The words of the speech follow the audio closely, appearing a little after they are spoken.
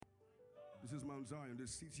This is Mount Zion, the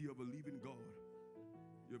city of a living God.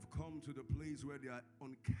 You've come to the place where there are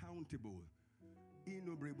uncountable,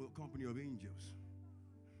 innumerable company of angels.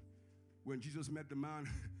 When Jesus met the man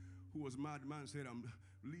who was mad, the man said, I'm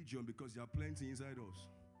legion because there are plenty inside us.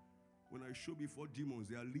 When I show before demons,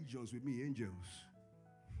 there are legions with me, angels.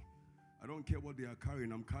 I don't care what they are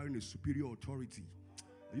carrying. I'm carrying a superior authority.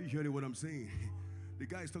 Are you hearing what I'm saying? The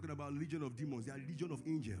guy is talking about legion of demons. There are legion of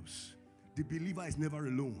angels. The believer is never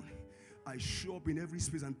alone. I show up in every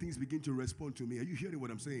space and things begin to respond to me. Are you hearing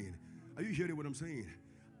what I'm saying? Are you hearing what I'm saying?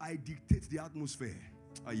 I dictate the atmosphere.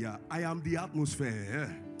 Yeah, I am the atmosphere. Yeah.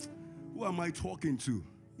 Who am I talking to?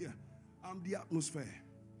 Yeah, I'm the atmosphere.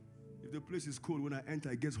 If the place is cold, when I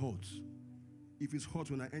enter, it gets hot. If it's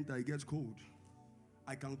hot, when I enter, it gets cold.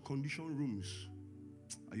 I can condition rooms.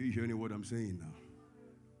 Are you hearing what I'm saying now?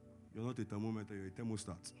 You're not a thermometer, you're a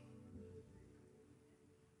thermostat.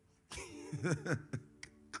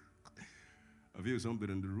 I feel something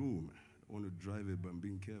in the room. I want to drive it, but I'm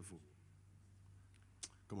being careful.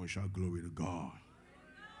 Come on, shout glory to God.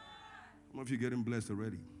 How many of you getting blessed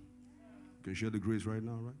already? Can you share the grace right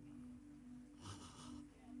now, right?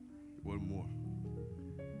 One more.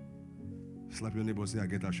 Slap your neighbor and say, I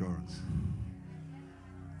get assurance.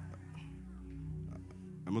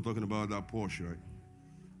 I'm not talking about that Porsche, right?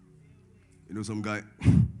 You know, some guy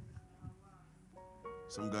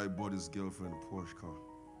bought his girlfriend a Porsche car.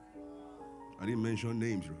 I didn't mention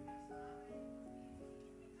names, right?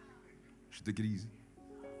 Should take it easy.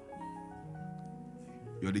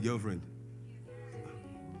 You're the girlfriend.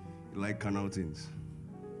 You like carnal things.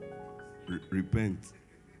 Repent.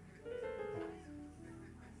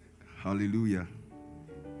 Hallelujah.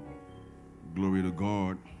 Glory to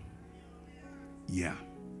God. Yeah.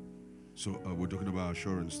 So we're talking about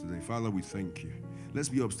assurance today. Father, we thank you. Let's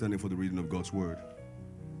be upstanding for the reading of God's word.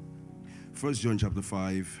 1 John chapter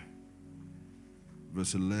 5,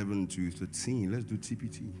 verse 11 to 13. Let's do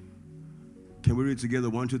TPT. Can we read together?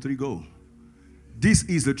 1, 2, 3, go. This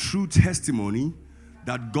is the true testimony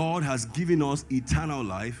that God has given us eternal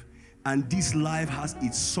life, and this life has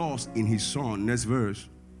its source in his Son. Next verse.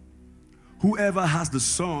 Whoever has the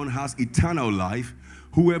Son has eternal life.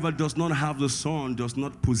 Whoever does not have the Son does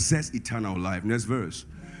not possess eternal life. Next verse.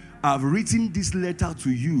 I've written this letter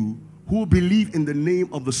to you who believe in the name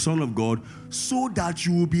of the Son of God, so that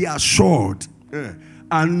you will be assured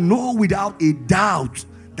and know without a doubt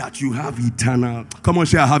that you have eternal. Come on,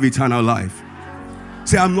 say, I have eternal life.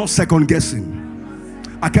 Say, I'm not second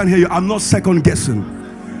guessing. I can't hear you. I'm not second guessing.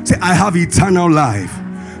 Say, I have eternal life.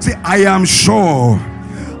 Say, I am sure.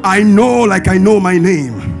 I know like I know my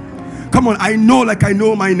name. Come on, I know like I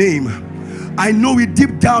know my name. I know it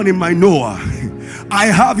deep down in my knower. I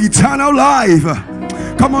have eternal life.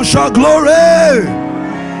 Come on, shout glory.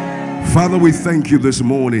 Father, we thank you this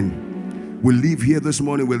morning. We live here this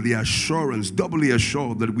morning with the assurance, doubly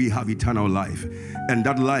assured that we have eternal life. And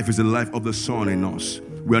that life is the life of the Son in us.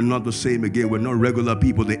 We are not the same again. We're not regular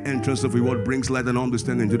people. The entrance of reward brings light and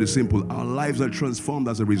understanding to the simple. Our lives are transformed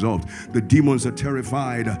as a result. The demons are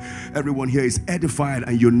terrified. Everyone here is edified,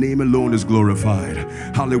 and your name alone is glorified.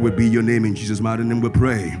 Hallowed be your name. In Jesus' mighty name we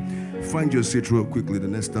pray. Find your seat real quickly. The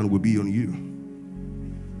next stand will be on you.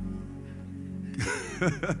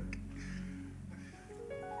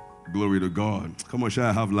 Glory to God. Come on, shall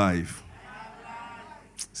I have life?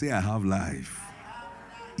 Say, I have life.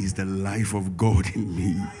 Is the life of God in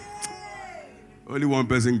me. Only one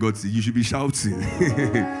person got it. You should be shouting.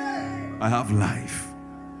 I have life.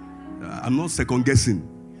 I'm not second guessing.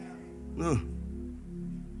 No.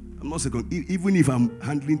 I'm not second. Even if I'm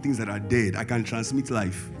handling things that are dead, I can transmit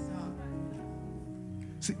life.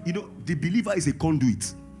 See, you know, the believer is a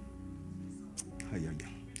conduit.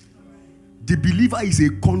 The believer is a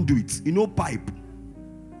conduit. You know, pipe.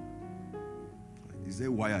 Is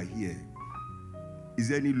there wire here? Is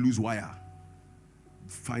there any loose wire?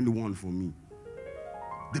 Find one for me.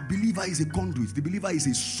 The believer is a conduit. The believer is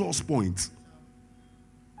a source point.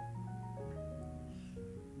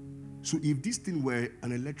 So if this thing were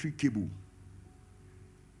an electric cable,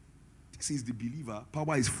 this is the believer.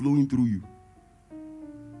 Power is flowing through you.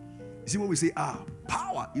 You see, when we say,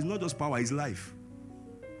 power, it's not just power, it's life.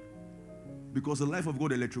 Because the life of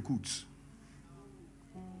God electrocutes.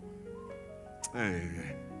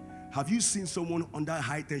 Have you seen someone under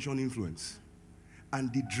high tension influence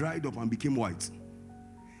and they dried up and became white?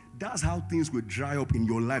 That's how things will dry up in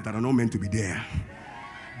your life that are not meant to be there.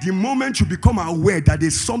 The moment you become aware that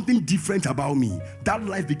there's something different about me, that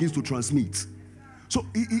life begins to transmit. So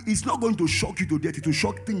it's not going to shock you to death. It will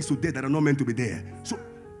shock things to death that are not meant to be there. So,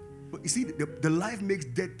 but you see, the life makes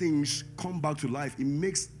dead things come back to life. It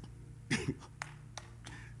makes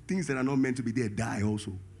things that are not meant to be there die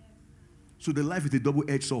also. So the life is a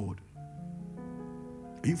double-edged sword.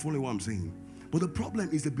 Are you following what I'm saying? But the problem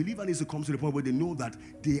is the believer needs to come to the point where they know that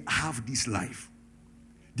they have this life.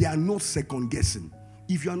 They are not second-guessing.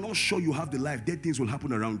 If you are not sure you have the life, dead things will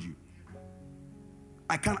happen around you.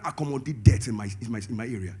 I can't accommodate death in my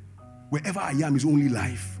area. Wherever I am is only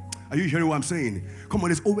life. Are you hearing what I'm saying? Come on,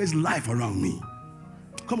 there's always life around me.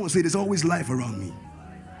 Come on, say there's always life around me.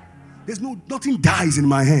 Nothing dies in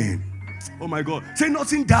my hand. Oh my God. Say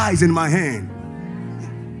nothing dies in my hand.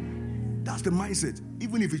 That's the mindset.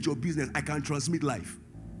 Even if it's your business, I can transmit life.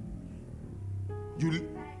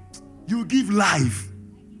 You give life.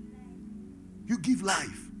 You give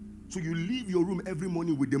life. So you leave your room every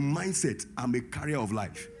morning with the mindset, I'm a carrier of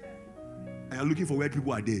life. And you're looking for where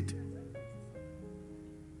people are dead.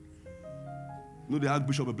 You know, the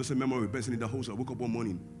Archbishop of Blessed Memory, a person in the house, I woke up one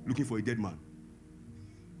morning looking for a dead man.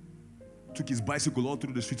 Took his bicycle all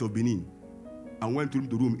through the streets of Benin and went through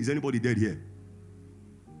the room. Is anybody dead here?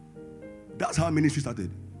 That's how ministry started.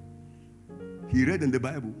 He read in the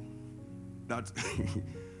Bible that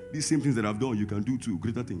these same things that I've done, you can do too,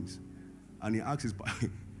 greater things. And he asked his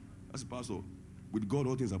pastor, with God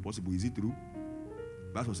all things are possible. Is it true?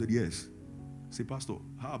 Pastor said yes. Say, Pastor,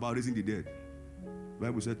 how about raising the dead? The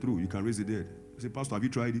Bible said true, you can raise the dead. I said, Pastor, have you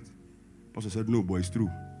tried it? Pastor said, no, but it's true.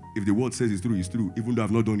 If the word says it's true, even though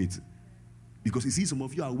I've not done it. Because you see, some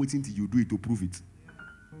of you are waiting till you do it to prove it.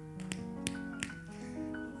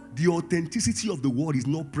 The authenticity of the word is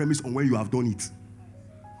not premised on when you have done it.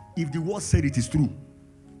 If the word said it is true,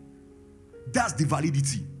 that's the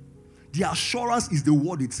validity. The assurance is the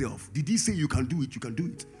word itself. Did he say you can do it? You can do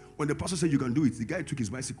it. When the pastor said you can do it, the guy took his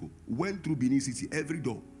bicycle, went through Benin City, every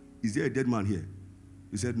door. Is there a dead man here?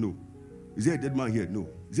 He said no. Is there a dead man here? No.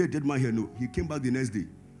 Is there a dead man here? No. He came back the next day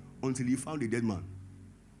until he found a dead man.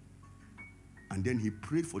 And then he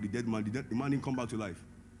prayed for the dead man. The man didn't come back to life.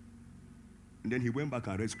 And then he went back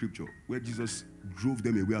and read scripture where Jesus drove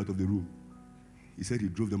them away out of the room. He said he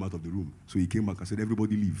drove them out of the room. So he came back and said,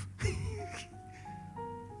 everybody leave.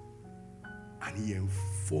 And he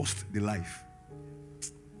enforced the life.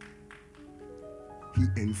 He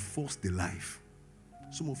enforced the life.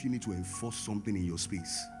 Some of you need to enforce something in your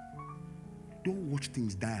space. Don't watch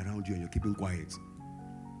things die around you and you're keeping quiet.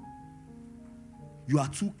 You are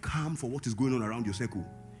too calm for what is going on around your circle.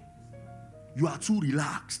 You are too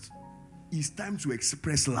relaxed. It's time to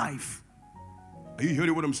express life. Are you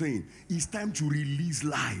hearing what I'm saying? It's time to release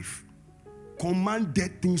life. Command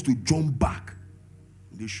dead things to jump back.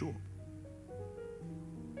 They show up.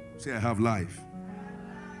 Say, I have life.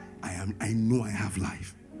 I know I have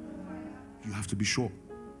life. You have to be sure.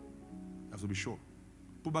 You have to be sure.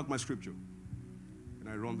 Put back my scripture. And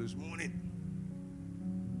I run this morning.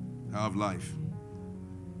 I have life.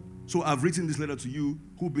 So I've written this letter to you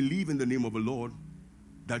who believe in the name of the Lord,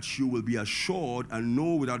 that you will be assured and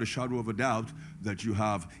know without a shadow of a doubt that you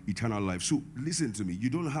have eternal life. So listen to me. You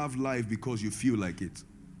don't have life because you feel like it.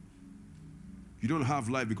 You don't have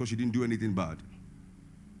life because you didn't do anything bad.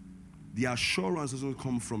 The assurance doesn't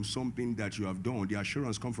come from something that you have done. The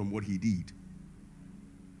assurance comes from what he did.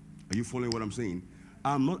 Are you following what I'm saying?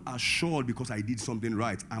 I'm not assured because I did something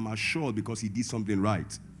right. I'm assured because he did something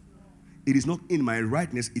right. It is not in my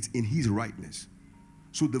rightness, it's in his rightness.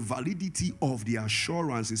 So the validity of the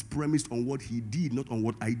assurance is premised on what he did, not on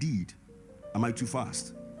what I did. Am I too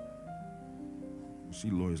fast? You see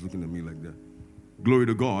lawyers looking at me like that. Glory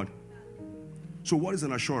to God. So what is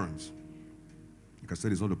an assurance? Like I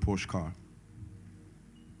said, it's not a Porsche car.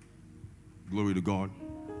 Glory to God.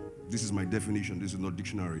 This is my definition. This is not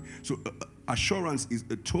dictionary. So assurance is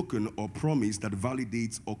a token or promise that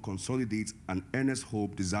validates or consolidates an earnest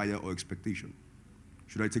hope, desire, or expectation.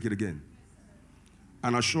 Should I take it again?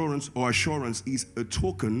 An assurance is a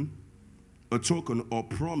token or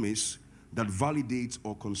promise that validates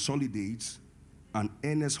or consolidates an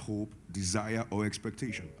earnest hope, desire, or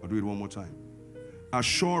expectation. I'll do it one more time.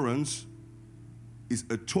 Assurance is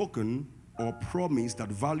a token or promise that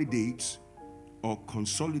validates or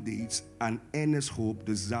consolidates an earnest hope,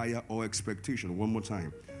 desire, or expectation. One more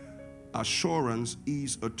time. Assurance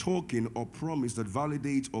is a token or promise that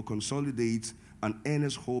validates or consolidates an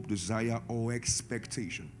earnest hope, desire, or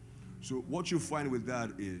expectation. So what you find with that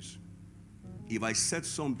is, if I said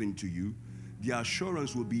something to you, the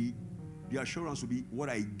assurance will be what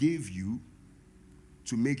I gave you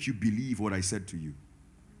to make you believe what I said to you.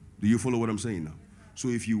 Do you follow what I'm saying now? So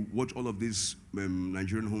if you watch all of these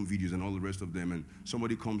Nigerian home videos and all the rest of them, and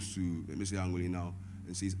somebody comes to, let me say Angoli now,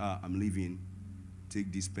 and says, I'm leaving,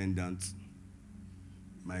 take this pendant.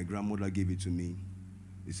 My grandmother gave it to me.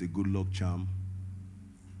 It's a good luck charm.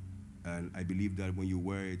 And I believe that when you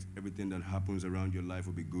wear it, everything that happens around your life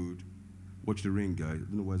will be good. Watch the ring, guys. I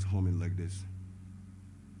don't know why it's humming like this.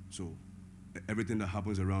 So, everything that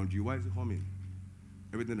happens around you, why is it humming?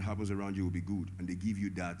 Everything that happens around you will be good. And they give you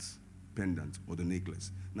that pendant or the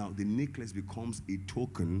necklace. Now, the necklace becomes a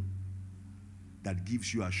token that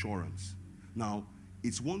gives you assurance. Now,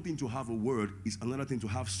 it's one thing to have a word, it's another thing to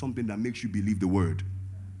have something that makes you believe the word.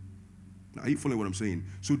 Now, are you following what I'm saying?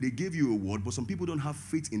 So they gave you a word, but some people don't have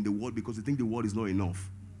faith in the word because they think the word is not enough.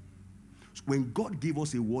 So when God gave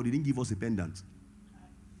us a word, He didn't give us a pendant.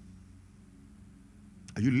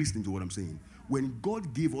 Are you listening to what I'm saying? When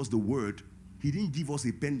God gave us the word, He didn't give us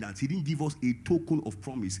a pendant. He didn't give us a token of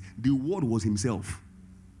promise. The word was Himself.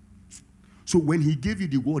 So when He gave you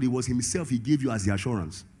the word, it was Himself He gave you as the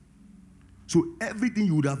assurance. So everything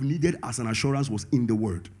you would have needed as an assurance was in the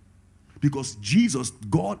word. Because Jesus,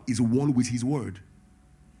 God, is one with His word.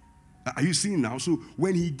 Are you seeing now? So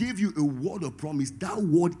when He gave you a word of promise, that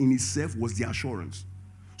word in itself was the assurance.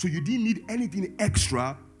 So you didn't need anything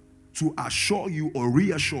extra to assure you or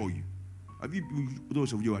reassure you. Have you,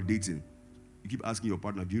 those of you who are dating, you keep asking your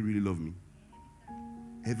partner, do you really love me?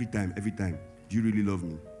 Every time, do you really love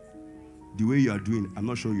me? The way you are doing, I'm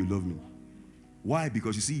not sure you love me. Why?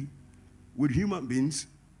 Because you see, with human beings,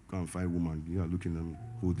 can't find woman, you are looking at me,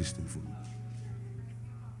 hold this thing for me.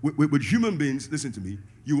 With human beings, listen to me,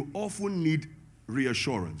 you often need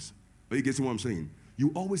reassurance. Are you getting what I'm saying?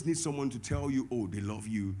 You always need someone to tell you, oh, they love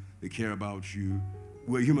you, they care about you.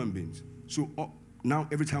 We're human beings. So now,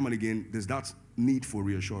 every time and again, there's that need for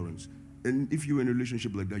reassurance. And if you're in a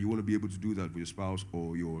relationship like that, you want to be able to do that with your spouse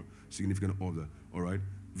or your significant other, all right?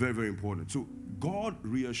 Very, very important. So God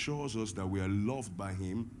reassures us that we are loved by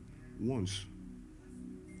Him once.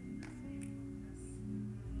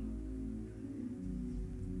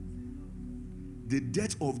 The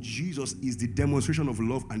death of Jesus is the demonstration of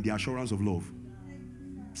love and the assurance of love.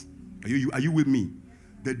 Are you with me?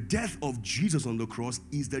 The death of Jesus on the cross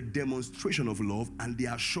is the demonstration of love and the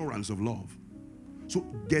assurance of love. So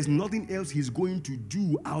there's nothing else He's going to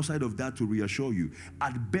do outside of that to reassure you.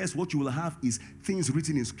 At best, what you will have is things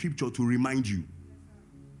written in Scripture to remind you.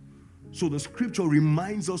 So the Scripture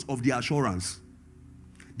reminds us of the assurance.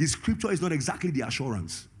 The Scripture is not exactly the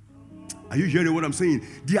assurance. Are you hearing what I'm saying?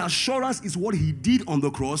 The assurance is what He did on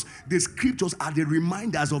the cross. The Scriptures are the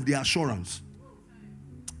reminders of the assurance.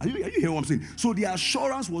 Are you hearing what I'm saying? So the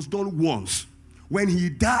assurance was done once. When He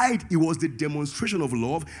died, it was the demonstration of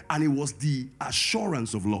love and it was the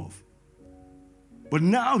assurance of love. But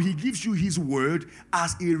now He gives you His word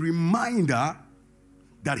as a reminder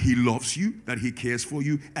that He loves you, that He cares for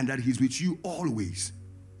you, and that He's with you always.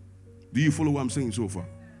 Do you follow what I'm saying so far?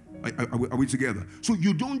 Are we together? So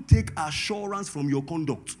you don't take assurance from your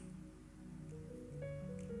conduct.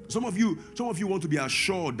 Some of you want to be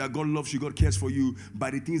assured that God loves you, God cares for you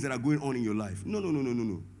by the things that are going on in your life. No.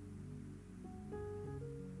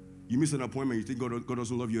 You miss an appointment, you think God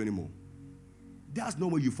doesn't love you anymore. That's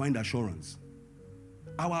not where you find assurance.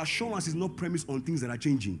 Our assurance is not premised on things that are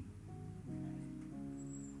changing.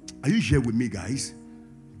 Are you here with me, guys?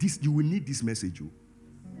 You will need this message.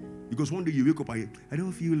 Because one day you wake up and I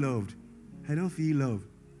don't feel loved. I don't feel love.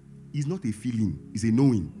 It's not a feeling, it's a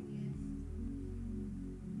knowing.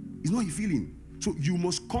 It's not a feeling. So you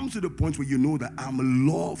must come to the point where you know that I'm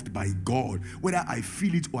loved by God. Whether I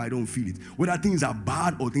feel it or I don't feel it. Whether things are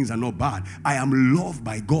bad or things are not bad. I am loved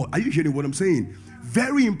by God. Are you hearing what I'm saying?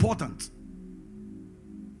 Very important.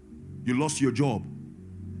 You lost your job.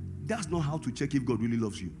 That's not how to check if God really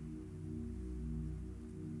loves you.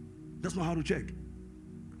 That's not how to check.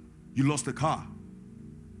 You lost a car.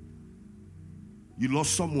 You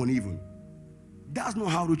lost someone even. That's not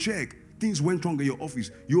how to check. Things went wrong in your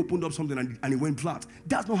office. You opened up something and it went flat.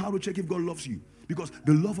 That's not how to check if God loves you. Because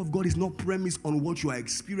the love of God is not premised on what you are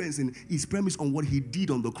experiencing. It's premised on what He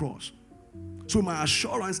did on the cross. So my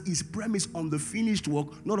assurance is premised on the finished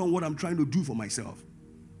work, not on what I'm trying to do for myself.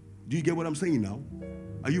 Do you get what I'm saying now?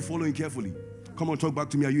 Are you following carefully? Come on, talk back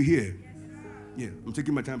to me. Are you here? Yeah, I'm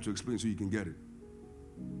taking my time to explain so you can get it.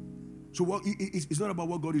 So it's not about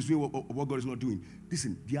what God is doing or what God is not doing.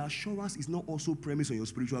 Listen, the assurance is not also premised on your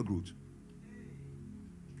spiritual growth.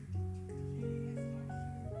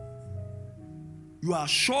 Your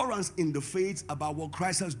assurance in the faith about what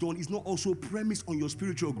Christ has done is not also premised on your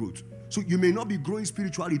spiritual growth. So you may not be growing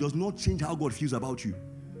spiritually. It does not change how God feels about you.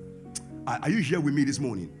 Are you here with me this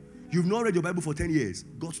morning? You've not read your Bible for 10 years.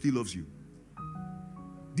 God still loves you.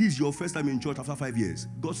 This is your first time in church after 5 years.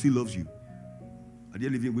 God still loves you. Are there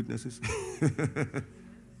living witnesses?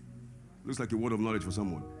 Looks like a word of knowledge for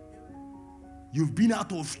someone. You've been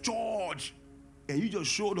out of church and you just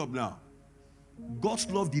showed up now.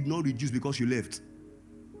 God's love did not reduce because you left.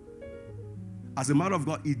 As a matter of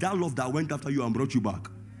God, it's that love that went after you and brought you back.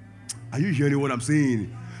 Are you hearing what I'm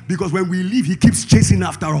saying? Because when we leave, he keeps chasing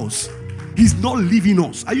after us. He's not leaving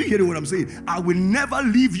us. Are you hearing what I'm saying? I will never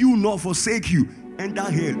leave you nor forsake you. Enter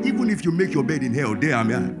hell. Even if you make your bed in hell, there I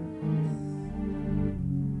am.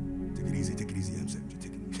 Take it easy, I'm saying.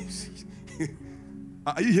 Take it easy.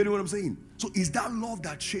 Are you hearing what I'm saying? So it's that love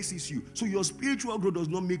that chases you. So your spiritual growth does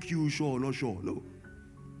not make you sure or not sure. No.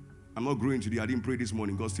 I'm not growing today. I didn't pray this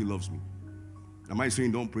morning. God still loves me. Am I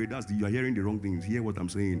saying don't pray? You are hearing the wrong things. Hear what I'm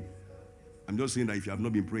saying. I'm just saying that if you have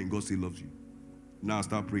not been praying, God still loves you. Now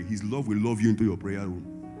start praying. His love will love you into your prayer room.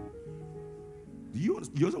 Do you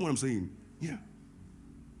understand what I'm saying? Yeah.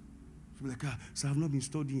 So like, so I've not been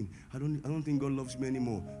studying. I don't think God loves me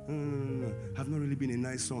anymore. No. I've not really been a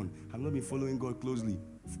nice son. I've not been following God closely.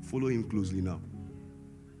 Follow him closely now.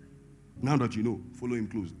 Now that you know, follow him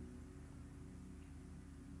closely.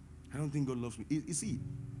 I don't think God loves me. You see,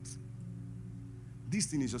 this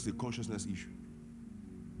thing is just a consciousness issue.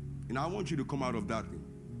 And I want you to come out of that thing.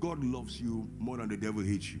 God loves you more than the devil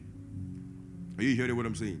hates you. Are you hearing what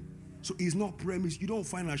I'm saying? So it's not premise. You don't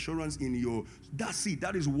find assurance in your... That's it.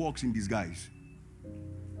 That is works in disguise.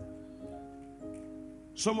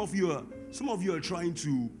 Some of you are trying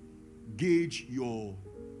to gauge your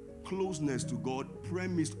closeness to God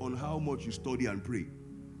premised on how much you study and pray.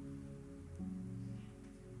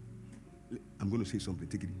 I'm going to say something.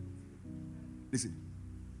 Take it in. Listen.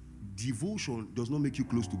 Devotion does not make you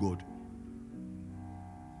close to God.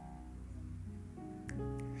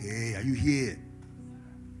 Hey, are you here?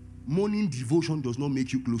 Morning devotion does not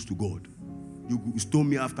make you close to God. You stone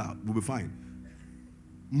me after, we'll be fine.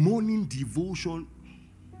 Morning devotion.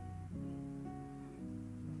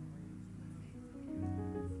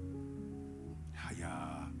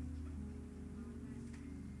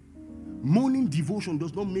 Morning devotion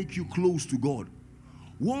does not make you close to God.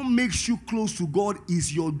 What makes you close to God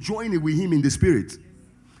is your joining with him in the spirit.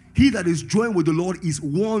 He that is joined with the Lord is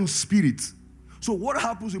one spirit. So what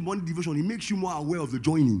happens in morning devotion? It makes you more aware of the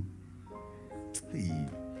joining. Hey.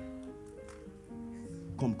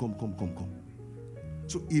 Come.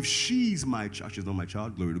 So if she is my child, she's not my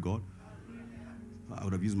child, glory to God. I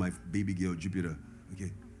would have used my baby girl, Jupiter.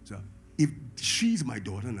 Okay. So if she's my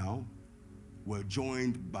daughter now, we're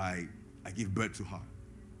joined by, I give birth to her.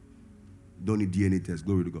 Don't need DNA test.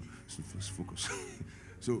 Glory to God. So first focus.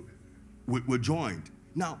 So we're joined.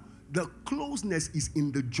 Now, the closeness is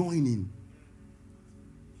in the joining.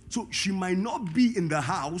 So she might not be in the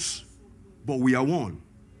house, but we are one.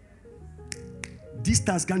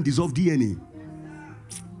 Distance can't dissolve DNA.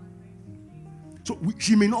 So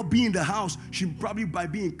she may not be in the house. She probably by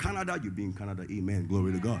being in Canada. You'll be in Canada. Amen.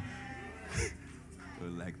 Glory to God.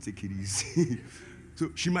 Like, take it easy. So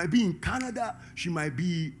she might be in Canada, she might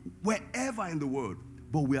be wherever in the world,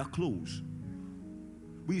 but we are close.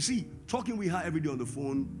 But you see, talking with her every day on the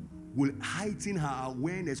phone will heighten her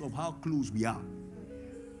awareness of how close we are.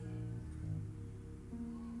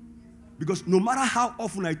 Because no matter how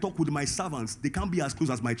often I talk with my servants, they can't be as close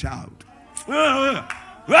as my child. So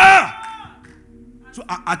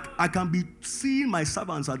I can be seeing my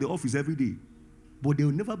servants at the office every day, but they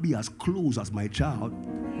will never be as close as my child,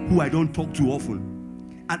 who I don't talk to often.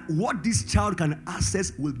 And what this child can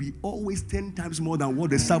access will be always 10 times more than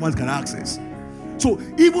what the servants can access. So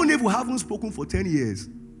even if we haven't spoken for 10 years,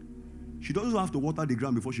 she doesn't have to water the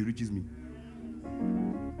ground before she reaches me.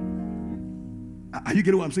 Are you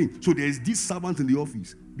getting what I'm saying? So there's this servant in the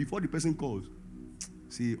office. Before the person calls,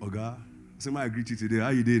 say, Oga, say, I greet you today.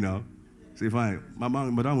 How you doing now? Say, fine.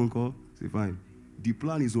 Madam won't call. Say, fine. The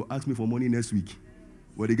plan is to ask me for money next week.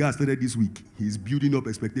 Well, the guy started this week. He's building up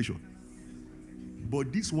expectation.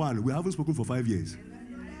 But this one, we haven't spoken for 5 years.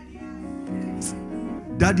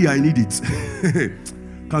 Daddy, I need it.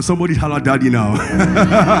 Can somebody holler daddy now?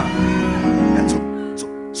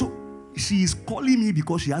 So she is calling me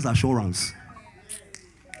because she has assurance.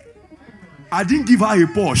 I didn't give her a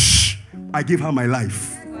Porsche. I gave her my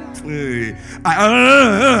life.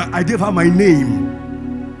 I gave her my name.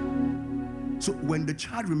 So when the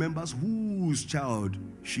child remembers whose child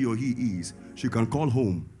she or he is, she can call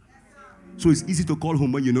home. So it's easy to call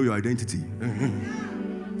home when you know your identity.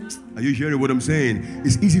 Are you hearing what I'm saying?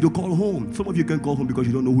 It's easy to call home. Some of you can't call home because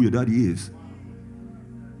you don't know who your daddy is.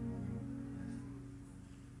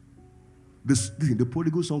 The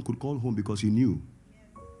prodigal son could call home because he knew.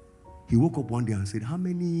 He woke up one day and said, how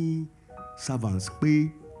many servants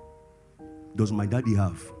does my daddy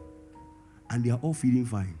have? And they are all feeling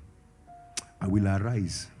fine. I will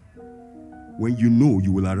arise. When you know,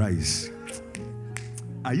 you will arise.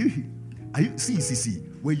 Are you see?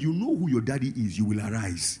 when you know who your daddy is, you will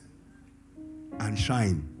arise and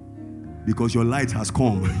shine because your light has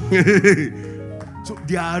come. So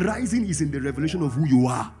the arising is in the revelation of who you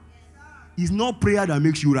are. It's not prayer that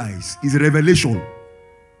makes you rise. It's a revelation.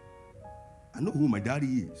 I know who my daddy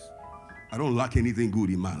is. I don't lack anything good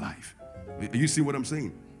in my life. You see what I'm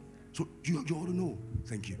saying? So you ought to know.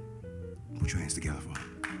 Thank you. Put your hands together for her.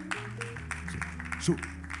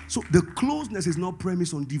 So the closeness is not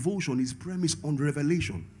premised on devotion. It's premised on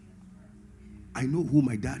revelation. I know who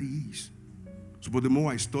my daddy is. So, but the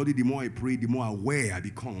more I study, the more I pray, the more aware I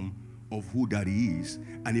become of who daddy is.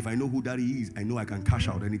 And if I know who daddy is, I know I can cash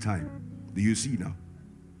out anytime. Do you see now?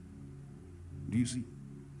 Do you see?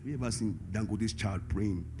 Have you ever seen Dangote's child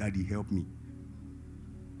praying, "Daddy, help me"?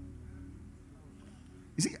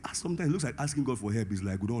 You see, sometimes it looks like asking God for help is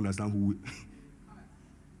like we don't understand who we...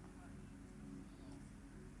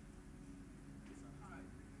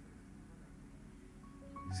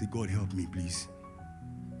 Say, "God, help me, please.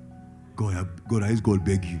 God, I just God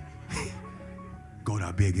beg you. God,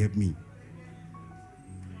 I beg, help me."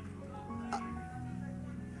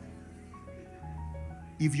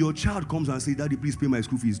 If your child comes and says, "Daddy, please pay my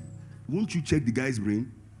school fees," won't you check the guy's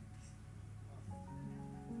brain?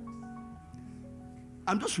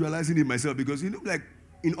 I'm just realizing it myself because it looks like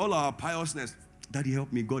in all our piousness, "Daddy,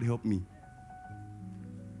 help me. God, help me."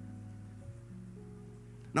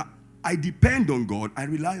 Now, I depend on God. I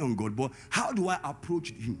rely on God. But how do I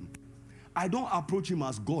approach him? I don't approach him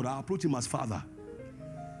as God. I approach him as Father.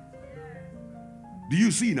 Do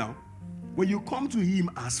you see now? When you come to him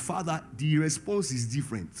as Father, the response is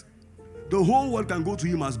different. The whole world can go to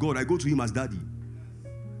him as God. I go to him as Daddy.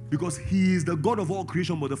 Because he is the God of all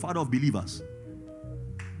creation, but the Father of believers.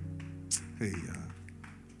 Hey,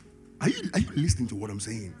 are you listening to what I'm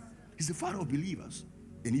saying? He's the Father of believers.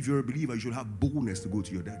 And if you're a believer, you should have boldness to go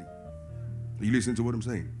to your daddy. Are you listening to what I'm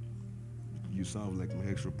saying? You sound like my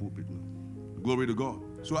extra pulpit now. Glory to God.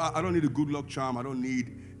 So I don't need a good luck charm. I don't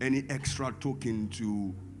need any extra token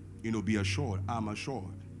to, be assured. I'm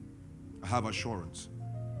assured. I have assurance.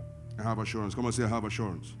 I have assurance. Come on, say I have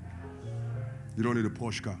assurance. You don't need a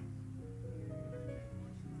Porsche car.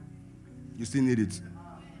 You still need it.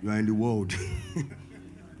 You are in the world.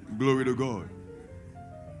 Glory to God.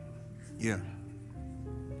 Yeah.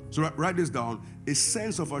 So write this down. A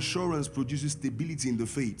sense of assurance produces stability in the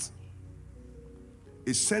faith.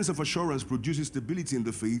 A sense of assurance produces stability in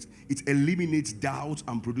the faith. It eliminates doubt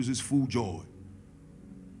and produces full joy.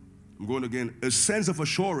 I'm going again. A sense of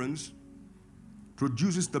assurance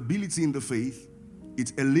produces stability in the faith.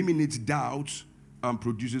 It eliminates doubt and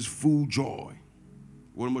produces full joy.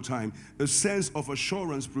 One more time. A sense of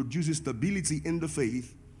assurance produces stability in the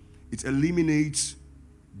faith. It eliminates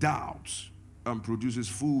doubt and produces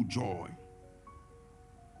full joy.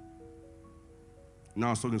 Now I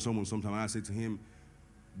was talking to someone sometime. I said to him,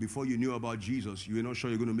 before you knew about Jesus, you were not sure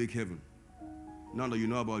you're going to make heaven. Now that you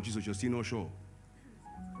know about Jesus, you're still not sure.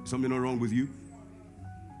 Is something not wrong with you?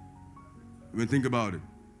 When think about it.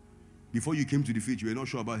 Before you came to the faith, you were not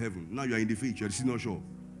sure about heaven. Now you are in the faith, you're still not sure.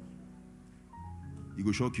 It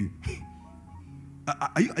will shock you.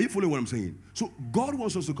 Are you following what I'm saying? So God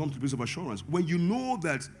wants us to come to the place of assurance. When you know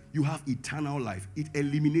that you have eternal life, it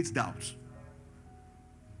eliminates doubt.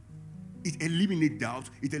 It eliminates doubt.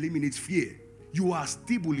 It eliminates fear. You are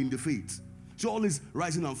stable in the faith. So all this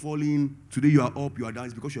rising and falling, today you are up, you are down,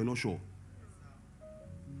 it's because you're not sure.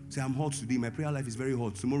 Say, I'm hot today, my prayer life is very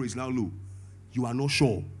hot, tomorrow is now low. You are not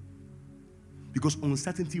sure. Because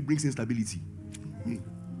uncertainty brings instability.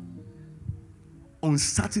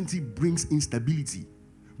 Uncertainty brings instability.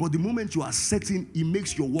 But the moment you are certain, it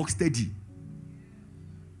makes your walk steady.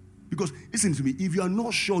 Because, listen to me, if you are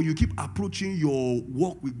not sure, you keep approaching your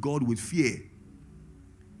walk with God with fear.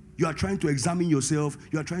 You are trying to examine yourself.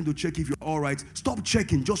 You are trying to check if you're all right. Stop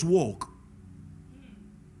checking. Just walk.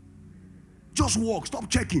 Just walk. Stop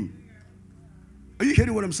checking. Are you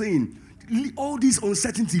hearing what I'm saying? All this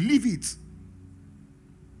uncertainty, leave it.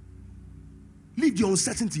 Leave the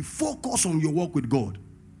uncertainty. Focus on your walk with God.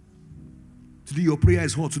 Today your prayer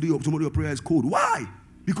is hot. Tomorrow your prayer is cold. Why?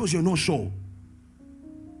 Because you're not sure.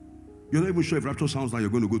 You're not even sure if rapture sounds like you're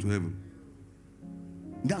going to go to heaven.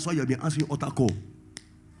 That's why you've been answering altar call.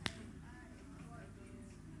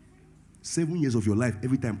 7 years of your life,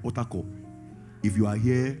 every time altar call. If you are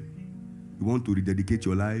here, you want to rededicate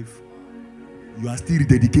your life, you are still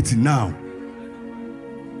rededicating now.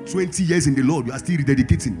 20 years in the Lord, you are still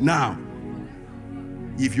rededicating now.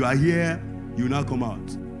 If you are here, you now come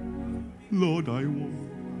out. Lord, I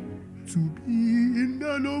want to be in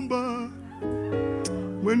the number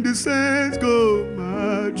when the saints go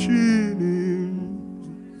marching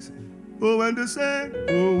in. Oh, when the same.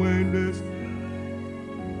 Oh, when the.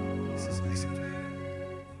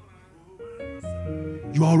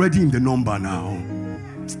 You're already in the number now.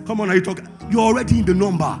 Come on, are you talking? You're already in the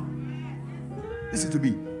number. Listen to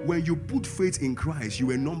me. When you put faith in Christ, you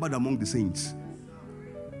were numbered among the saints.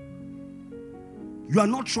 You are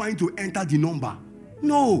not trying to enter the number.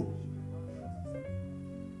 No.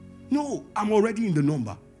 No, I'm already in the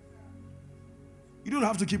number. You don't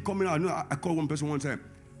have to keep coming out. I called one person one time.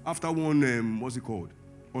 After one, what's it called?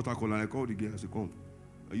 Altar call. And I called the girl. I said, come.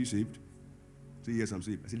 Are you saved? I said, yes, I'm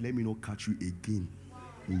saved. I said, let me not catch you again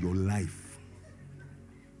in your life.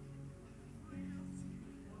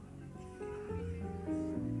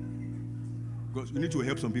 Because you need to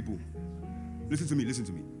help some people. Listen to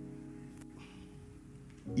me.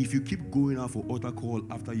 If you keep going out for altar call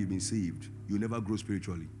after you've been saved, you'll never grow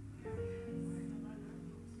spiritually.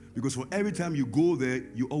 Because for every time you go there,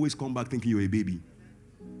 you always come back thinking you're a baby.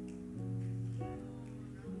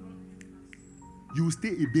 You will stay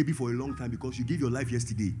a baby for a long time because you gave your life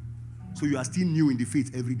yesterday. So you are still new in the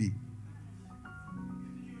faith every day.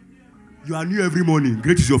 You are new every morning.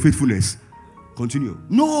 Great is your faithfulness. Continue.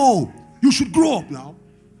 No! You should grow up now.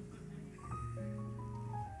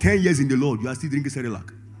 10 years in the Lord, you are still drinking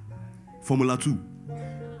Cerelac. Formula 2.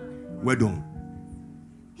 Well done.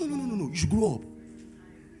 No. You should grow up.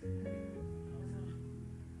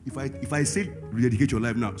 If I say rededicate your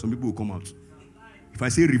life now, some people will come out. If I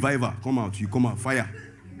say revival, come out. You come out. Fire.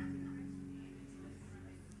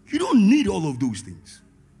 You don't need all of those things.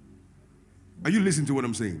 Are you listening to what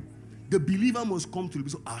I'm saying? The believer must come to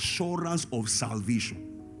the assurance of salvation.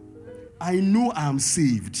 I know I'm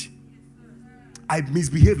saved. I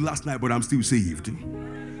misbehaved last night, but I'm still saved.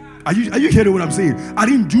 Are you hearing what I'm saying? I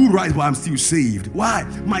didn't do right, but I'm still saved. Why?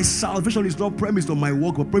 My salvation is not premised on my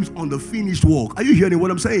work, but premised on the finished work. Are you hearing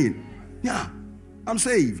what I'm saying? Yeah, I'm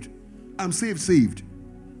saved. I'm saved.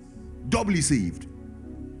 Doubly saved.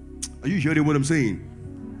 Are you hearing what I'm saying?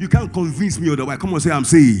 You can't convince me otherwise. Come on, say I'm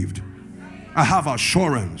saved. I have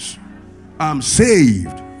assurance. I'm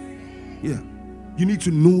saved. Yeah. You need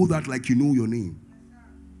to know that like you know your name.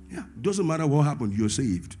 Yeah. It doesn't matter what happened, you're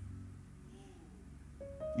saved.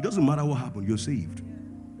 It doesn't matter what happened, you're saved.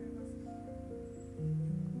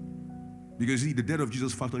 Because see, the death of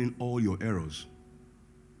Jesus factored in all your errors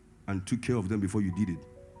and took care of them before you did it.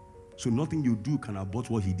 So nothing you do can abort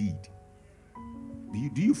what he did.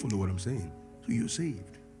 Do you follow what I'm saying? So you're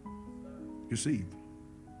saved. You're saved.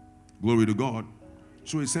 Glory to God.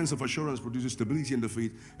 So a sense of assurance produces stability in the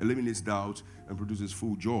faith, eliminates doubt, and produces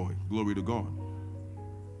full joy. Glory to God.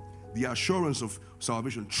 The assurance of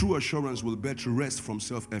salvation, true assurance will birth rest from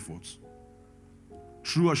self-efforts.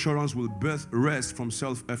 True assurance will birth rest from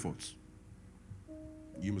self-efforts.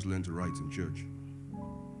 You must learn to write in church.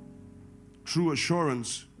 True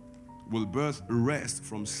assurance will birth rest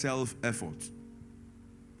from self-effort.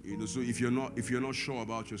 You know, so if you're not sure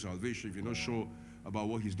about your salvation, if you're not sure about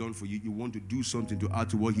what he's done for you, you want to do something to add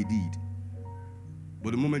to what he did.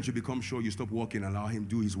 But the moment you become sure, you stop working and allow him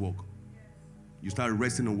do his work. You start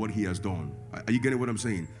resting on what he has done. Are you getting what I'm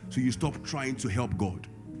saying? So you stop trying to help God.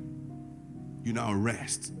 You now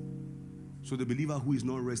rest. So the believer who is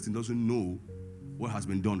not resting doesn't know what has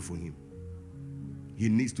been done for him. He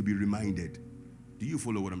needs to be reminded. Do you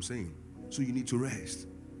follow what I'm saying? So you need to rest.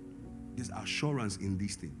 There's assurance in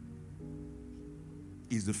this thing.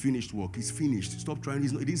 It's the finished work. It's finished. Stop trying. He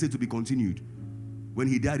didn't say to be continued. When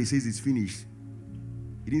he died, he says it's finished.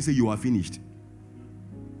 He didn't say you are finished.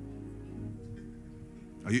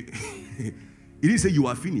 He didn't say you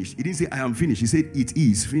are finished. He didn't say I am finished. He said it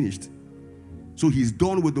is finished. So he's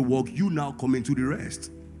done with the work. You now come into the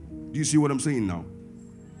rest. Do you see what I'm saying now?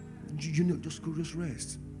 You know, just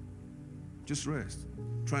rest. Just rest.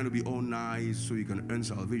 Trying to be all nice so you can earn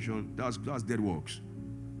salvation. That's dead works.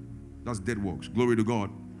 That's dead works. Glory to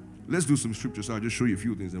God. Let's do some scripture. So I'll just show you a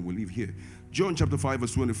few things and we'll leave here. John chapter 5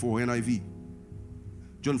 verse 24, NIV.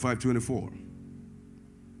 John 5:24.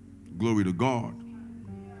 Glory to God.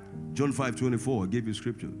 John 5:24. I gave you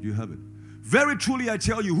scripture. Do you have it? Very truly I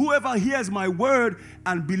tell you, whoever hears my word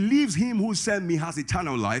and believes him who sent me has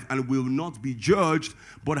eternal life and will not be judged,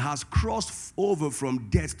 but has crossed over from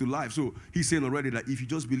death to life. So he's saying already that if you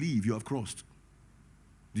just believe, you have crossed.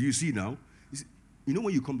 Do you see now? You know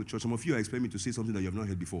when you come to church, some of you are expecting me to say something that you have not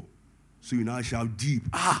heard before. So you now shout deep.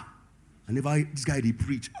 Whenever this guy they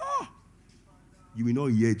preach. You will not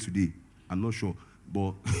hear it today. I'm not sure.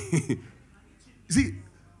 But see,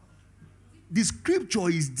 the scripture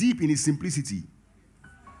is deep in its simplicity.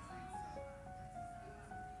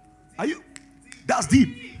 Are you? That's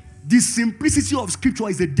deep. The simplicity of scripture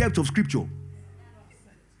is the depth of scripture.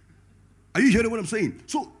 Are you hearing what I'm saying?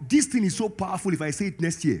 So this thing is so powerful. If I say it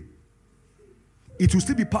next year, it will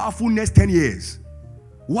still be powerful next 10 years.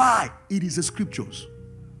 Why? It is the scriptures.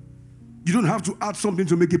 You don't have to add something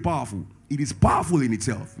to make it powerful. It is powerful in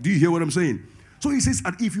itself. Do you hear what I'm saying? So he says,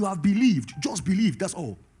 and if you have believed, just believe, that's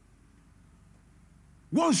all.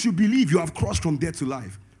 Once you believe, you have crossed from death to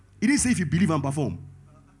life. He didn't say if you believe and perform.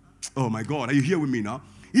 Oh my God, are you here with me now?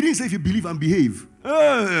 He didn't say if you believe and behave.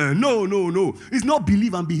 No. It's not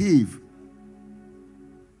believe and behave.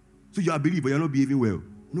 So you are believing, but you're not behaving well.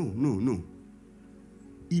 No.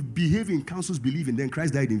 If behaving cancels believing, then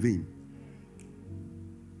Christ died in vain.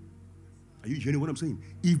 Are you hearing what I'm saying?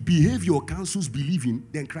 If behavior cancels believing,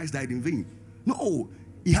 then Christ died in vain. No,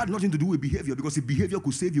 it had nothing to do with behavior, because if behavior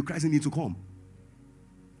could save you, Christ didn't need to come.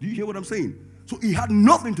 Do you hear what I'm saying? So it had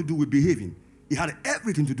nothing to do with behaving. It had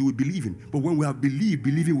everything to do with believing. But when we have believed,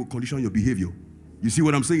 believing will condition your behavior. You see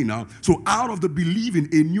what I'm saying now? So out of the believing,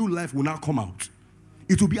 a new life will now come out.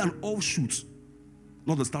 It will be an offshoot,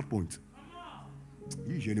 not the start point.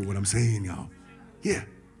 You hear what I'm saying now? Yeah.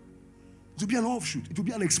 It will be an offshoot. It will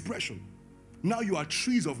be an expression. Now you are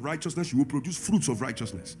trees of righteousness. You will produce fruits of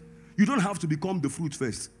righteousness. You don't have to become the fruit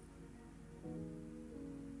first.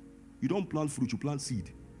 You don't plant fruit, you plant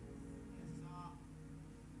seed.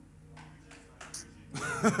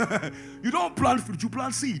 You don't plant fruit, you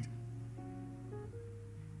plant seed.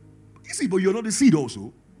 You see, but you're not the seed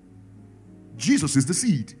also. Jesus is the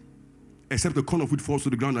seed. Except the corn of wheat falls to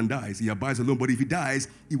the ground and dies. He abides alone, but if he dies,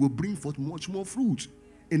 he will bring forth much more fruit.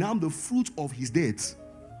 And I'm the fruit of his death.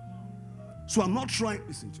 So I'm not trying.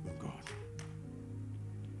 Listen to me, God.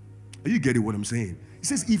 Are you getting what I'm saying? He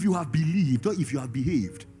says, if you have believed, not if you have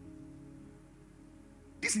behaved.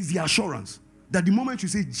 This is the assurance that the moment you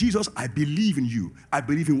say, Jesus, I believe in you, I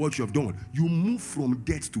believe in what you have done, you move from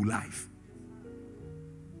death to life.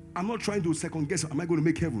 I'm not trying to second guess, am I going to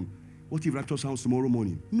make heaven? What if rapture sounds tomorrow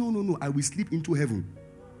morning? No. I will sleep into heaven.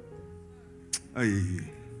 Hey.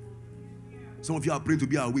 Some of you are praying to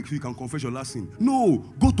be awake so you can confess your last sin. No,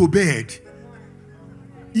 go to bed.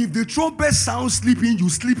 If the trumpet sounds sleeping, you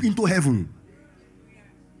sleep into heaven.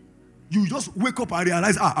 You just wake up and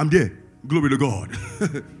realize, I'm there. Glory to God.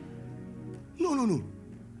 No.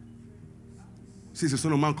 Says the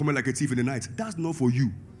Son of Man coming like a thief in the night. That's not for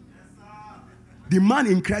you. The man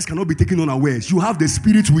in Christ cannot be taken unawares. You have the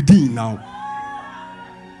Spirit within now.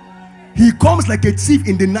 He comes like a thief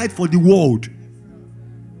in the night for the world.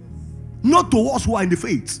 Not to us who are in the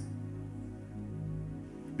faith.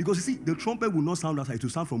 Because you see, the trumpet will not sound outside, it will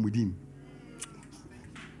sound from within.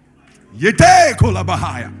 Yete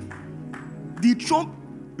kolabahaya. The trump.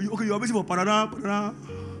 Okay, you are waiting for parada.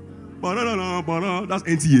 That's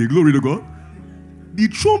NTA. Glory to God. The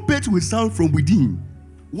trumpet will sound from within.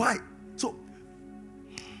 Why? So,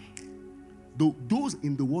 those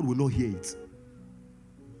in the world will not hear it.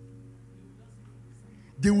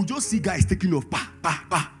 They will just see guys taking off. Pa, pa,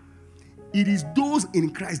 pa. It is those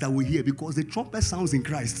in Christ that will hear, because the trumpet sounds in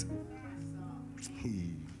Christ.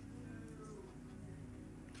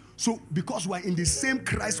 So, because we are in the same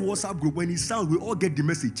Christ WhatsApp group, when it sounds, we all get the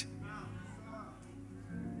message.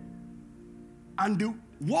 And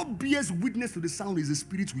what bears witness to the sound is the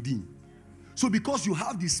Spirit within. So, because you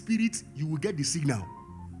have the Spirit, you will get the signal.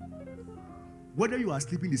 Whether you are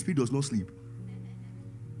sleeping, the Spirit does not sleep.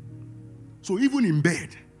 So, even in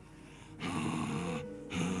bed,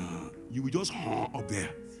 you will just up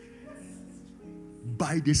there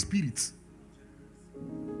by the Spirit.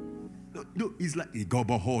 No, it's like a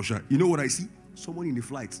gobble horse. You know what I see? Someone in the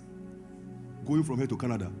flight going from here to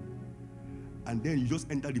Canada, and then you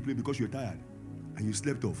just enter the plane because you're tired and you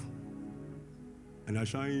slept off. And I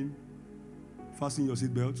shine, fasten your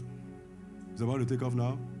seatbelt. It's about to take off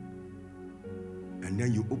now. And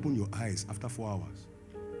then you open your eyes after 4 hours.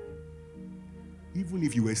 Even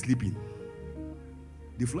if you were sleeping,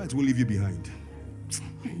 the flight won't leave you behind.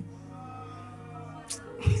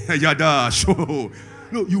 Yada, show.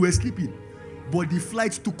 No, you were sleeping, but the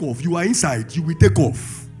flight took off. You are inside. You will take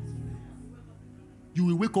off. You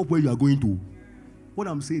will wake up where you are going to. What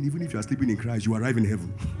I'm saying, even if you are sleeping in Christ, you arrive in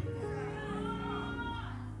heaven.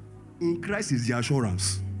 In Christ is the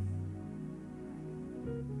assurance,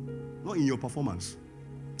 not in your performance.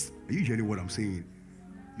 Are you hearing what I'm saying?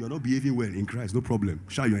 You are not behaving well in Christ, no problem.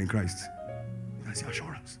 Sure, you are in Christ. That's the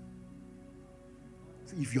assurance.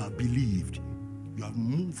 See, if you have believed, you have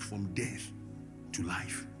moved from death to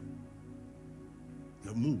life. You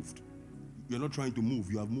have moved. You're not trying to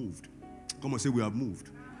move, you have moved. Come on, say we have moved.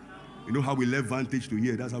 You know how we left Vantage to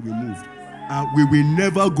here? That's how we moved. And we will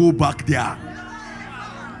never go back there.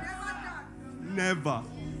 Never.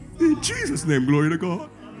 In Jesus' name, glory to God.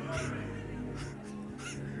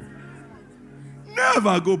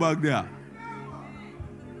 Never go back there.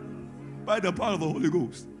 By the power of the Holy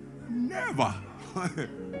Ghost. Never.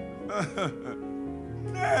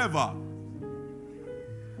 Never.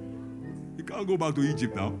 You can't go back to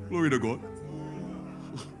Egypt now. Glory to God.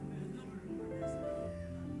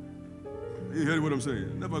 You heard what I'm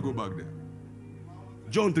saying? Never go back there.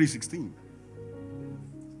 John 3:16.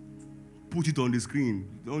 Put it on the screen.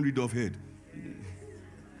 Don't read off head.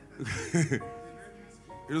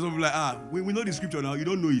 You know, something like, we know the scripture now. You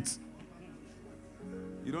don't know it.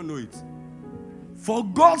 You don't know it. For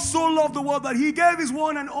God so loved the world that he gave his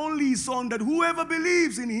one and only son, that whoever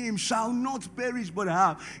believes in him shall not perish but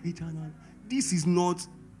have eternal. This is not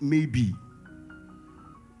maybe.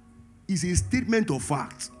 It's a statement of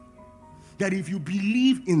fact. That if you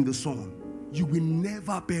believe in the Son, you will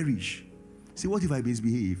never perish. Say, what if I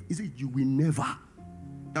misbehave? He said, you will never.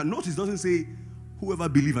 Now, notice it doesn't say, whoever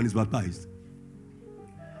believes and is baptized.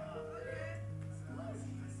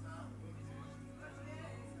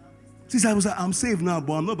 See, I was like, I'm saved now,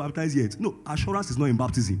 but I'm not baptized yet. No, assurance is not in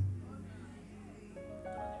baptism.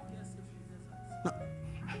 Now,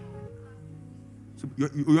 so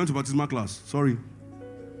you went to baptismal class. Sorry.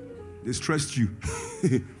 They stressed you.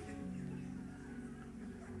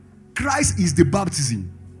 Christ is the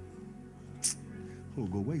baptism. Oh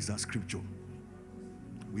God, where is that scripture?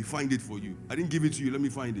 We find it for you. I didn't give it to you. Let me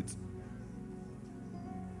find it.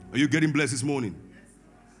 Are you getting blessed this morning?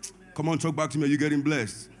 Come on, talk back to me. Are you getting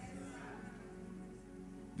blessed?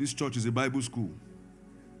 This church is a Bible school.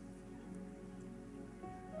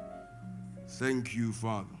 Thank you,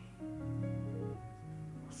 Father.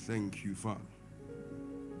 Thank you, Father.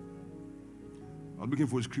 I'm looking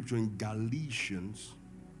for a scripture in Galatians.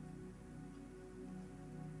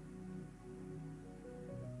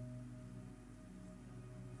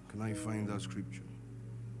 Can I find that scripture?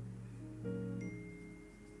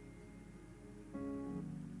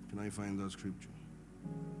 Can I find that scripture?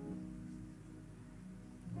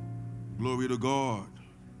 Glory to God.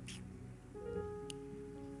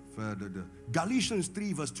 Further. Galatians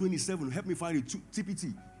 3 verse 27. Help me find it.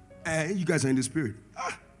 TPT. You guys are in the spirit.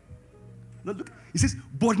 Now look. It says,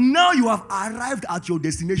 but now you have arrived at your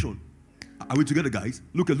destination. Are we together, guys?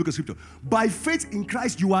 Look at scripture. By faith in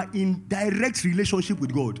Christ, you are in direct relationship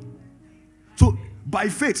with God. So, by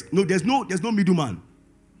faith, no, there's no middleman.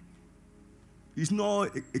 It's not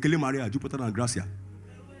Ekele Maria, Jupiter and Gracia.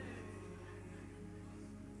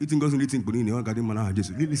 Listen to me.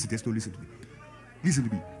 Listen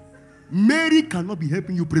to me. Mary cannot be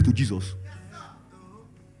helping you pray to Jesus.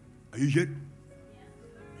 Are you here?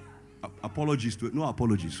 Apologies to it. No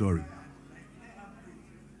apologies, sorry.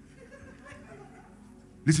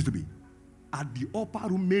 Listen to me. At the upper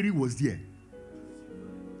room, Mary was there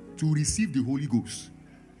to receive the Holy Ghost.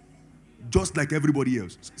 Just like everybody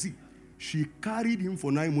else. See, she carried him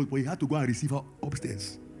for 9 months, but he had to go and receive her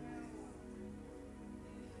upstairs.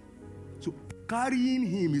 So, carrying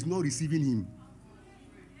him is not receiving him.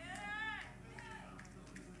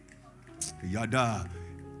 Yada.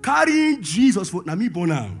 Carrying Jesus for Nami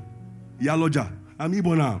Bonam. Yaloja. Nami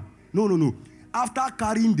Bonam. No. After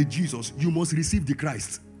carrying the Jesus, you must receive the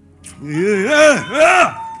Christ.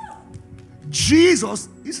 Jesus,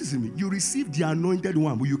 listen to me. You receive the anointed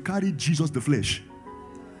one, but you carry Jesus the flesh.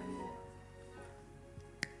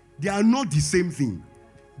 They are not the same thing.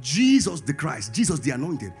 Jesus the Christ, Jesus the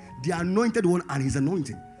anointed one and his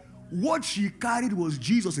anointing. What she carried was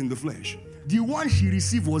Jesus in the flesh. The one she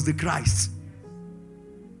received was the Christ.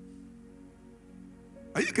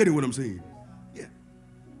 Are you getting what I'm saying? Yeah.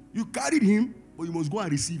 You carried him, but you must go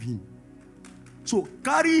and receive him. So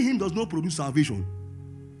carrying him does not produce salvation.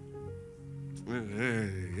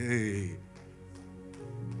 Hey.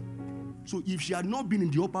 So if she had not been in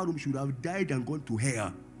the upper room, she would have died and gone to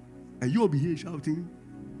hell. And you'll be here shouting,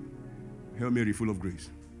 Hail Mary, full of grace.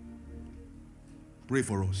 Pray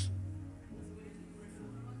for us.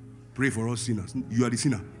 Pray for us sinners. You are the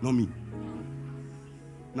sinner, not me.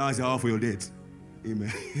 Now it's the hour for your death.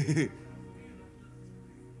 Amen.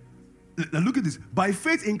 Now look at this. By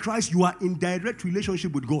faith in Christ, you are in direct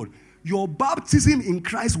relationship with God. Your baptism in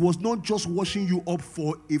Christ was not just washing you up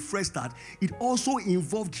for a fresh start. It also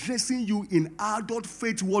involved dressing you in adult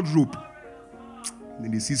faith wardrobe.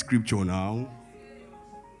 Then they see scripture now.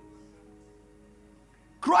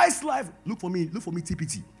 Christ's life, look for me,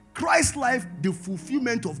 TPT. Christ's life, the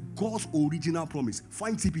fulfillment of God's original promise.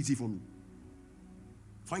 Find TPT for me.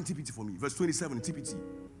 Verse 27, TPT.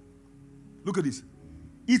 Look at this.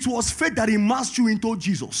 It was faith that immersed you into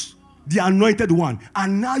Jesus, the anointed one.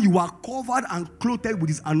 And now you are covered and clothed with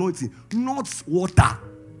his anointing, not water.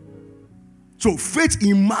 So faith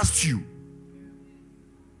immersed you.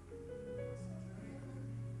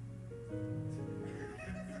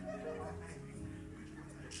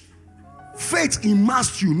 faith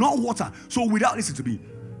immersed you, not water. So without, listen to me.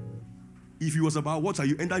 If it was about water,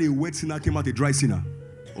 you entered a wet sinner, came out a dry sinner.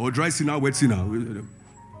 Or dry sinner, wet sinner.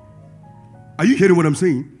 Are you hearing what I'm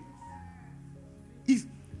saying? If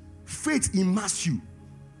faith immersed you.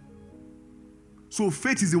 So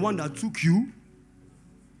faith is the one that took you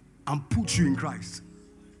and put you in Christ.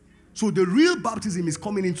 So the real baptism is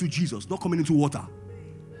coming into Jesus, not coming into water.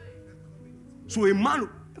 So a man,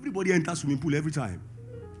 everybody enters swimming pool every time.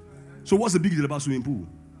 So what's the big deal about swimming pool?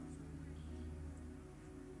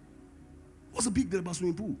 What's the big deal about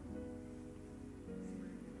swimming pool?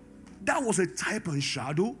 That was a type and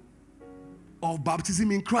shadow of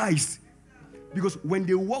baptism in Christ. Because when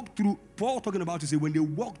they walked through, Paul talking about to say, when they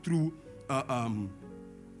walked through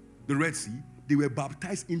the Red Sea, they were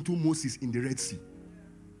baptized into Moses in the Red Sea.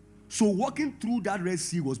 So walking through that Red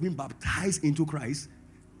Sea was being baptized into Christ.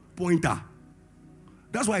 Pointer.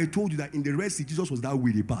 That's why I told you that in the Red Sea, Jesus was that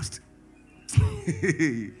way they passed.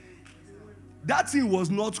 That thing was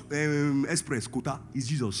not express, quota, it's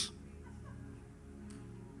Jesus.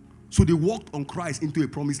 So they walked on Christ into a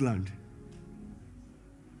promised land.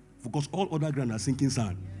 Because all other ground are sinking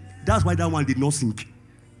sand. That's why that one did not sink.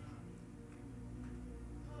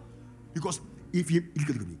 Because if you look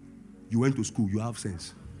at me, you went to school, you have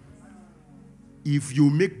sense. If you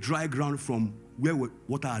make dry ground from where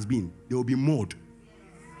water has been, there will be mud.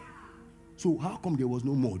 So how come there was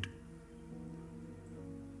no mud?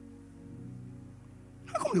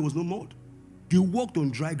 How come there was no mud? They walked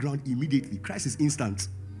on dry ground immediately. Christ is instant.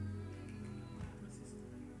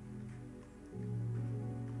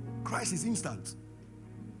 Christ is instant.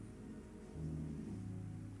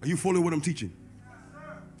 Are you following what I'm teaching?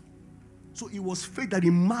 So it was faith that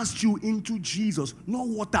immersed you into Jesus, not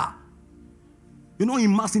water. You're not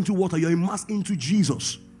immersed into water, you're immersed into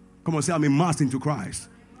Jesus. Come on, say, I'm immersed into Christ.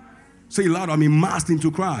 Say it loud, I'm immersed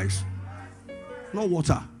into Christ. Not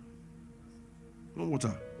water. Not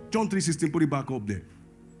water. John 3:16, put it back up there.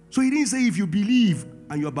 So he didn't say if you believe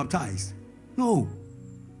and you are baptized. No.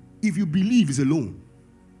 If you believe, it's alone.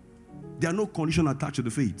 There are no conditions attached to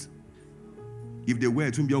the faith. If they were,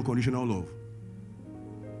 it wouldn't be unconditional love.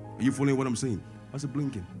 Are you following what I'm saying? What's it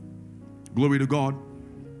blinking? Glory to God.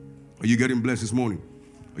 Are you getting blessed this morning?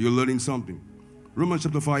 Are you learning something? Romans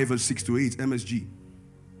chapter 5, verse 6 to 8, MSG.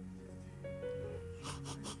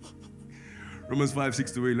 Romans 5,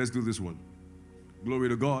 6 to 8. Let's do this one. Glory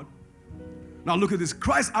to God. Now look at this.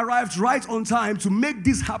 Christ arrived right on time to make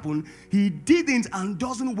this happen. He didn't and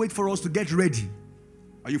doesn't wait for us to get ready.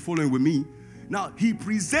 Are you following with me? Now, he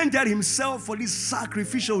presented himself for this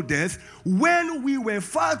sacrificial death when we were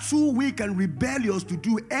far too weak and rebellious to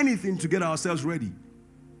do anything to get ourselves ready.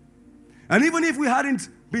 And even if we hadn't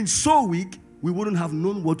been so weak, we wouldn't have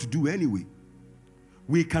known what to do anyway.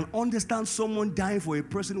 We can understand someone dying for a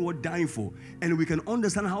person worth dying for. And we can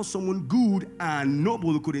understand how someone good and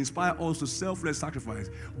noble could inspire us to selfless sacrifice.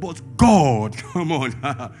 But God, come on.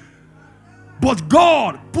 But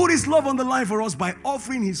God put his love on the line for us by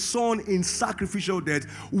offering his son in sacrificial death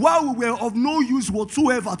while we were of no use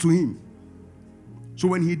whatsoever to him. So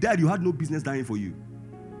when he died, you had no business dying for you.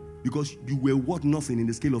 Because you were worth nothing in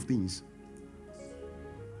the scale of things.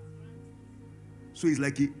 So it's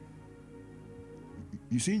like,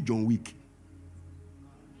 you seen John Wick.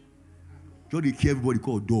 John Wick, everybody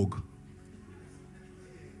called dog.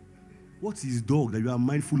 What's his dog that you are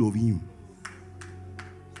mindful of him?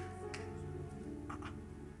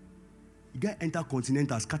 You guy enter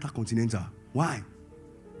Continental, scatter Continental. Why?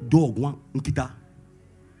 Dog, one, nkita.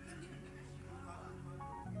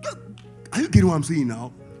 Are you getting what I'm saying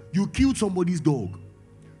now? You killed somebody's dog.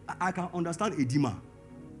 I can understand edema.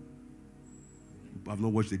 I've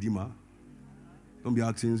not watched edema. Don't be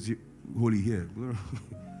acting holy here.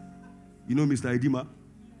 You know Mr. Edema?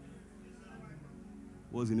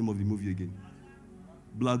 What's the name of the movie again?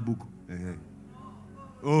 Black Book.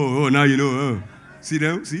 Oh, now you know. See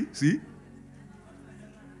them? See?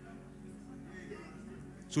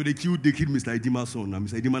 So they killed Mr. Edema's son. And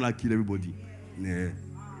Mr. Edema now killed everybody. Nah.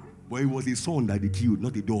 But it was a son that they killed,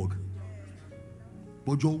 not a dog.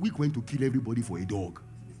 But John Wick went to kill everybody for a dog.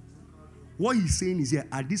 What he's saying is here,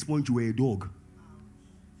 at this point you were a dog.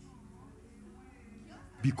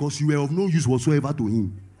 Because you were of no use whatsoever to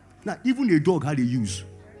him. Now, even a dog had a use.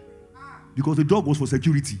 Because the dog was for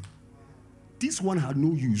security. This one had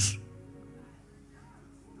no use.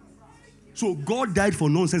 So God died for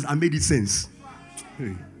nonsense and made it sense.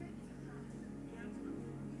 Hey.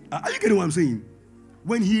 Are you getting what I'm saying?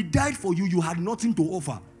 When he died for you, you had nothing to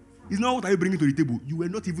offer. It's not what are you bringing to the table. You were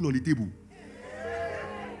not even on the table.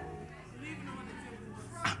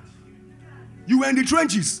 You were in the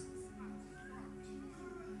trenches.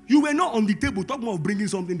 You were not on the table talking about bringing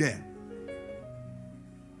something there.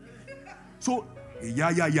 So,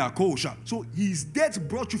 kosha. So his death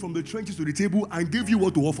brought you from the trenches to the table and gave you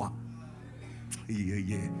what to offer.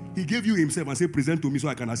 Yeah. He gave you himself and said, present to me so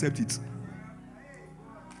I can accept it.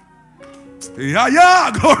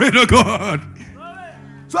 Glory to God.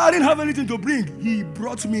 So I didn't have anything to bring. He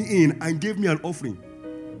brought me in and gave me an offering.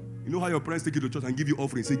 You know how your parents take you to church and give you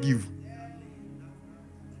offering? Say, give.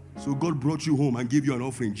 So God brought you home and gave you an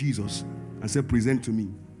offering, Jesus, and said, present to me.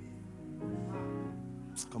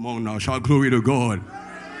 Come on now, shout glory to God.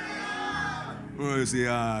 Oh, you say,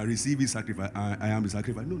 receive his sacrifice. I am the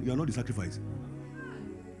sacrifice. No, you are not the sacrifice.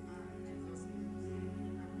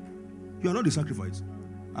 You are not the sacrifice.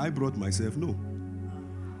 I brought myself. No.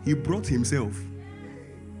 He brought himself.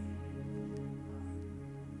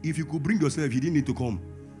 If you could bring yourself, you didn't need to come.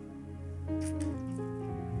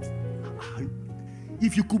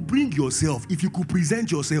 If you could bring yourself, if you could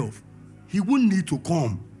present yourself, he wouldn't need to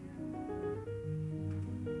come.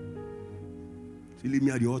 Say, leave me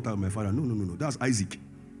at the altar of my father. No. That's Isaac.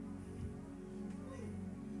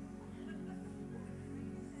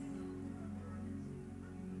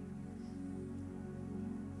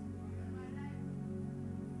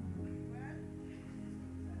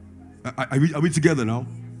 Are we together now?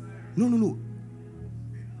 No.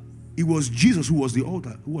 It was Jesus who was the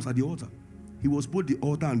altar, who was at the altar. He was both the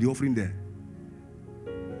altar and the offering there.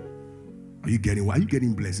 Why are you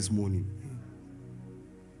getting blessed this morning?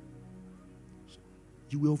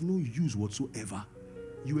 You were of no use whatsoever.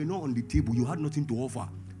 You were not on the table. You had nothing to offer.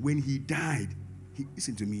 When he died,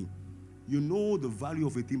 listen to me. You know the value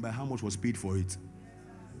of a thing by how much was paid for it.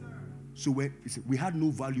 So we had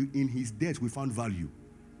no value. In his death, we found value.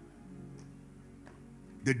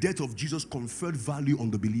 The death of Jesus conferred value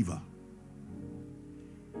on the believer.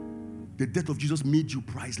 The death of Jesus made you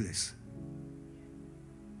priceless.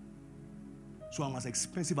 So I'm as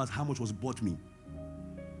expensive as how much was bought me.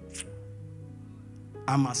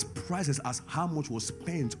 I'm as priceless as how much was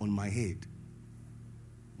spent on my head.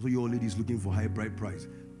 So your ladies looking for high bright price.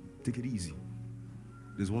 Take it easy.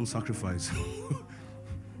 There's one sacrifice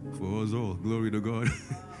for us all. Glory to God.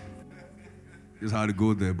 Just how to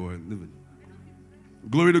go there, boy. Living.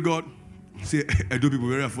 Glory to God. Say, I do people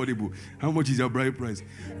very affordable. How much is your bride price?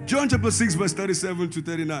 John chapter 6, verse 37 to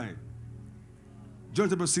 39. John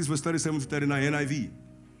chapter 6, verse 37 to 39, NIV.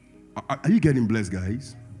 Are you getting blessed,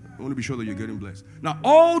 guys? I want to be sure that you're getting blessed. Now,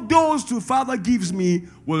 all those the Father gives me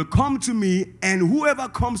will come to me, and whoever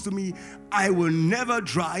comes to me, I will never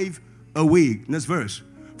drive away. Next verse.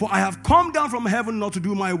 For I have come down from heaven not to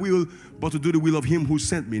do my will, but to do the will of him who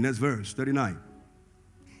sent me. Next verse, 39.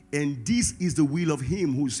 And this is the will of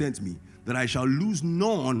him who sent me, that I shall lose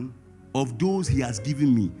none of those he has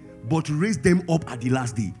given me, but raise them up at the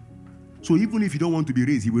last day. So even if you don't want to be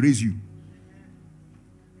raised, he will raise you.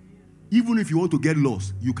 Even if you want to get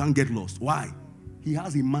lost, you can't get lost. Why? He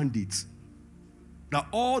has a mandate that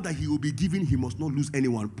all that he will be given, he must not lose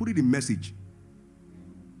anyone. Put it in message.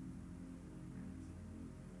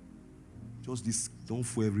 Just this, don't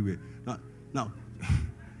fall everywhere. Now,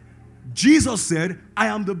 Jesus said, I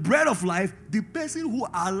am the bread of life. The person who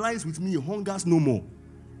aligns with me hungers no more.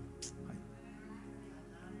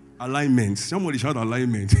 Alignment. Somebody shout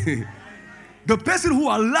alignment. The person who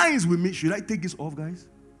aligns with me, should I take this off, guys?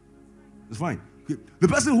 It's fine. The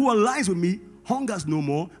person who aligns with me hungers no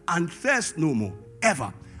more and thirsts no more,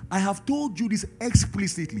 ever. I have told you this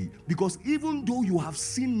explicitly because even though you have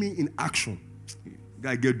seen me in action,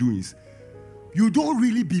 guy get doings, you don't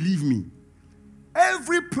really believe me.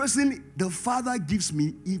 Every person the Father gives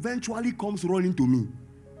me eventually comes running to me.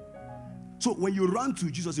 So when you run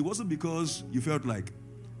to Jesus, it wasn't because you felt like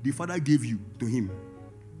the Father gave you to him.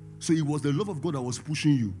 So it was the love of God that was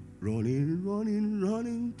pushing you.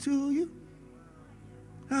 Running to you.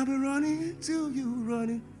 I've been running to you,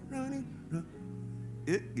 running.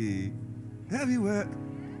 Everywhere.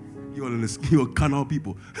 You're carnal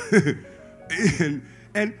people.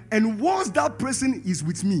 and once that person is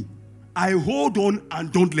with me, I hold on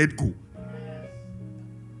and don't let go.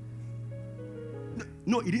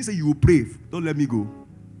 No, he didn't say you will pray. Don't let me go.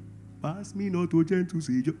 Pass me not to gentle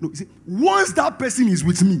Savior. No, he said, once that person is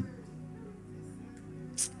with me.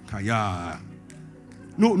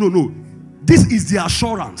 No. This is the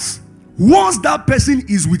assurance. Once that person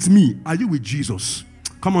is with me, are you with Jesus?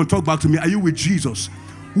 Come on, talk back to me. Are you with Jesus?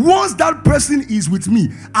 Once that person is with me,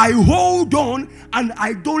 I hold on and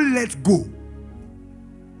I don't let go.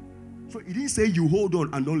 So he didn't say you hold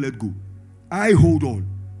on and don't let go. I hold on.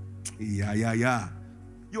 Yeah.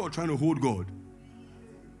 You're trying to hold God.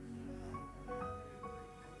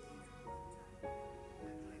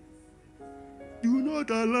 Do not not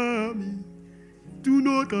allow me. Do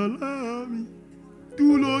not allow me.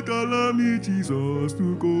 Do not allow me, Jesus,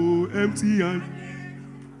 to go empty handed.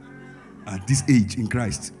 At this age in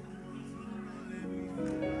Christ.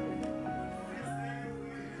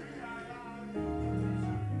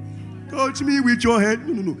 Touch me with your hand.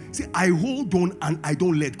 No. See, I hold on and I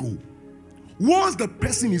don't let go. Once the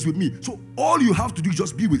person is with me, so all you have to do is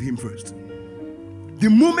just be with him first. The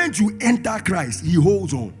moment you enter Christ, he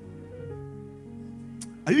holds on.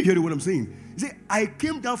 Are you hearing what I'm saying? You say, I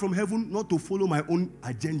came down from heaven not to follow my own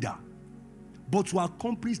agenda, but to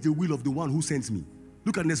accomplish the will of the one who sent me.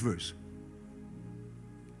 Look at this verse.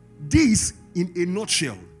 This, in a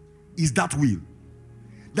nutshell, is that will.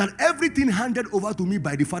 That everything handed over to me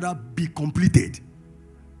by the Father be completed.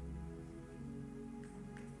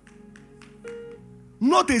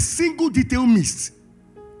 Not a single detail missed.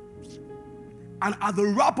 And at the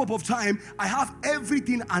wrap-up of time, I have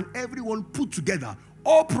everything and everyone put together,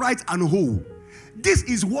 upright and whole. This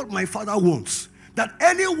is what my Father wants. That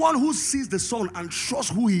anyone who sees the Son and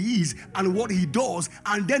trusts who he is and what he does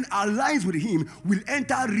and then aligns with him will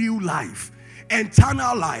enter real life,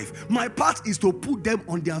 eternal life. My part is to put them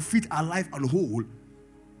on their feet alive and whole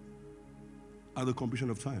at the completion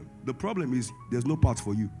of time. The problem is there's no part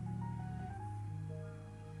for you.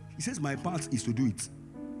 He says my part is to do it.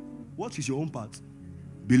 What is your own part?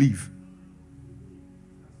 Believe.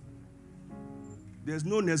 There's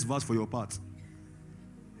no next verse for your part.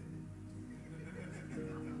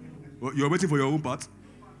 You're waiting for your own part.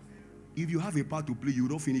 If you have a part to play, you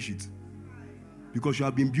will not finish it. Because you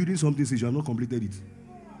have been building something since you have not completed it.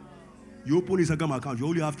 You open Instagram account, you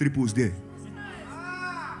only have 3 posts there.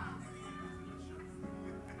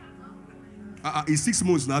 It's 6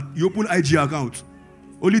 months now. You open IG account,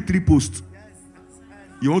 only 3 posts.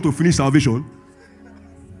 You want to finish salvation?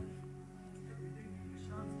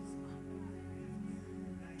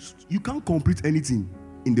 You can't complete anything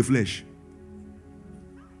in the flesh.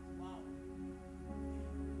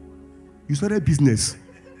 You started business.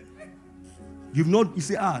 You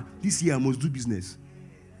say, this year I must do business.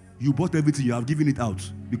 You bought everything, you have given it out.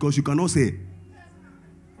 Because you cannot say,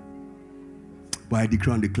 but I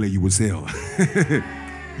declare and declare you will sell.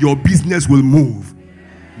 Your business will move.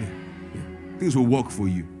 Things will work for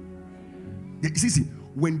you. See,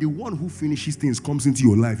 when the one who finishes things comes into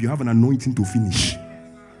your life, you have an anointing to finish.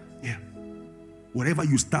 Yeah. Whatever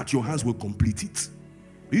you start, your hands will complete it.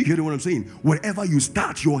 Are you hearing what I'm saying? Whatever you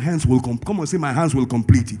start, your hands will come on, say, my hands will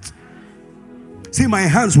complete it. Say, my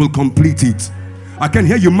hands will complete it. I can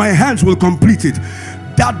hear you. My hands will complete it.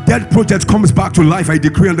 That dead project comes back to life. I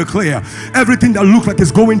decree and declare. Everything that looks like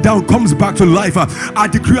it's going down comes back to life. I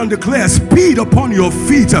decree and declare speed upon your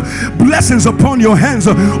feet, blessings upon your hands,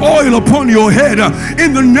 oil upon your head.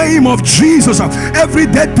 In the name of Jesus, every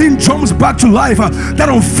dead thing jumps back to life. That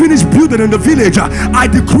unfinished building in the village, I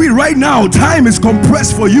decree right now, time is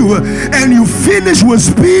compressed for you, and you finish with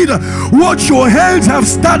speed what your hands have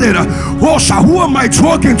started. Oh, who am I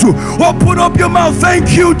talking to? Oh, put up your mouth.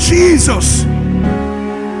 Thank you, Jesus.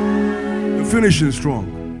 Finishing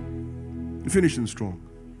strong. Finishing strong.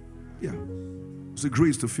 Yeah. It's a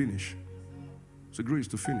grace to finish. It's a grace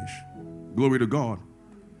to finish. Glory to God.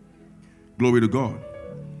 Glory to God.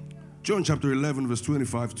 John chapter 11, verse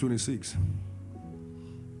 25 to 26.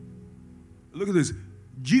 Look at this.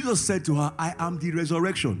 Jesus said to her, I am the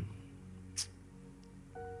resurrection.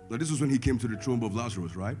 Now, this was when he came to the tomb of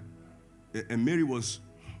Lazarus, right? And Mary was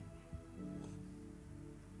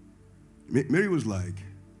like,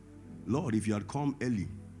 Lord, if you had come early,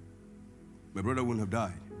 my brother wouldn't have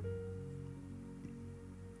died.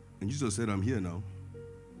 And Jesus said, I'm here now.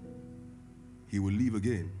 He will live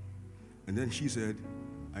again. And then she said,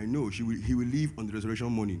 I know he will live on the resurrection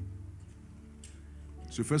morning.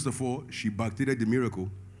 So first of all, she backdated the miracle.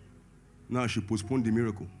 Now she postponed the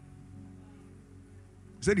miracle.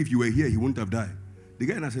 He said, if you were here, he wouldn't have died. The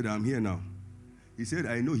guy said, I'm here now. He said,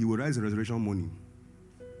 I know he will rise on resurrection morning.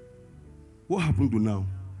 What happened to now?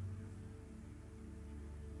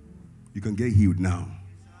 You can get healed now.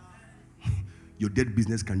 Your dead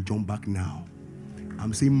business can jump back now.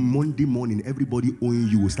 I'm saying Monday morning, everybody owing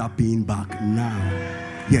you will start paying back now.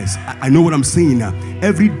 Yes, I know what I'm saying now.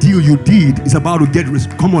 Every deal you did is about to get,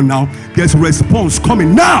 come on now. There's a response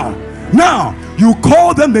coming now. Now, you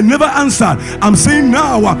call them, they never answered. I'm saying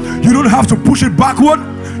now, you don't have to push it backward.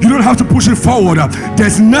 You don't have to push it forward.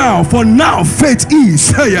 There's now. For now, faith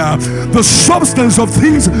is the substance of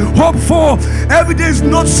things hoped for, evidence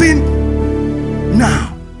not seen.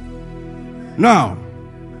 Now. Now.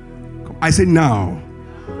 I say now.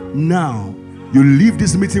 Now. You leave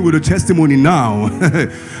this meeting with a testimony now.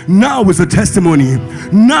 Now is a testimony.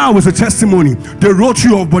 Now is a testimony. They wrote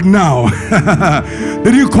you off, but now.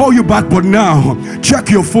 They didn't call you back, but now. Check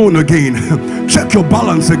your phone again. Check your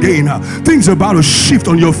balance again. Things are about to shift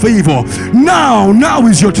on your favor. Now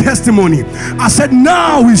is your testimony. I said,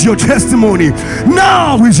 now is your testimony.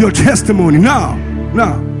 Now is your testimony. Now.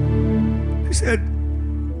 He said,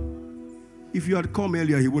 if you had come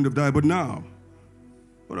earlier, he wouldn't have died, but now.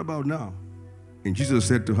 What about now? And Jesus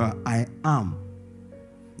said to her, I am.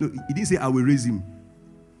 No, he didn't say, I will raise him.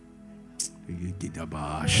 He didn't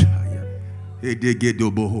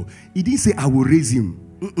say, I will raise him.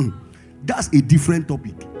 That's a different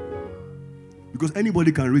topic. Because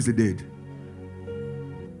anybody can raise the dead.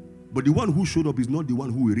 But the one who showed up is not the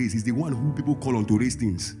one who will raise. He's the one who people call on to raise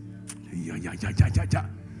things.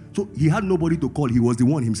 So he had nobody to call. He was the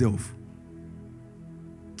one himself.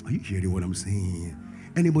 Are you hearing what I'm saying?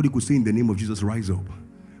 Anybody could say in the name of Jesus, rise up.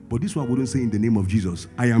 But this one wouldn't say in the name of Jesus,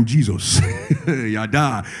 I am Jesus.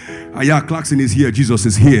 Yada. Clarkson is here. Jesus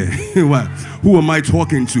is here. Who am I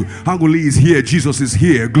talking to? Angoli is here. Jesus is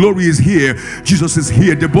here. Glory is here. Jesus is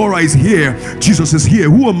here. Deborah is here. Jesus is here.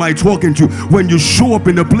 Who am I talking to? When you show up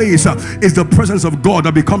in the place, it's the presence of God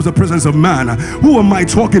that becomes the presence of man. Who am I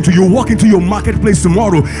talking to? You walk into your marketplace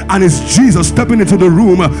tomorrow and it's Jesus stepping into the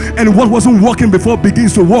room, and what wasn't working before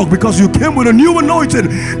begins to walk because you came with a new anointing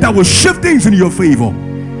that will shift things in your favor.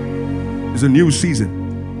 It's a new season.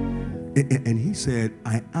 And he said,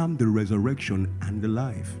 I am the resurrection and the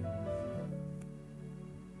life.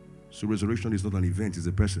 So resurrection is not an event, it's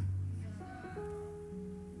a person.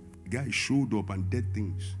 The guy showed up and did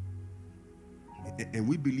things. And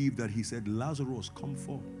we believe that he said, Lazarus, come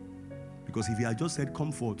forth. Because if he had just said,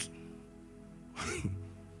 come forth,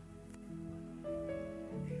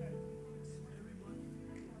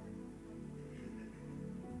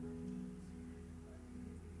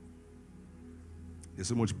 there's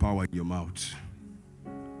so much power in your mouth.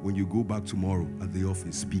 When you go back tomorrow at the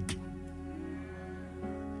office, speak.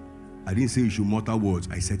 I didn't say you should mutter words.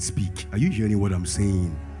 I said speak. Are you hearing what I'm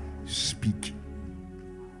saying? Speak.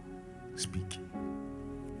 Speak.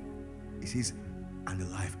 It says, and the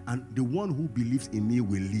life. And the one who believes in me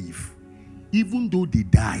will live, even though they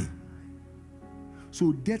die.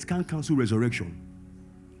 So death can't cancel resurrection.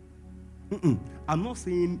 I'm not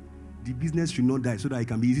saying the business should not die so that it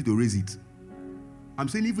can be easy to raise it. I'm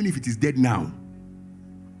saying even if it is dead now,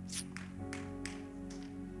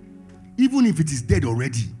 even if it is dead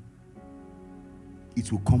already, it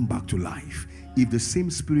will come back to life. If the same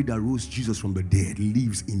spirit that rose Jesus from the dead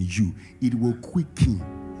lives in you, it will quicken.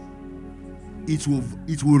 It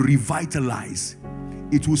will revitalize.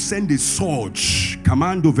 It will send a surge.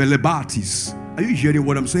 Commando velebatis. Are you hearing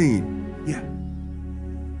what I'm saying? Yeah.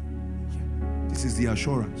 This is the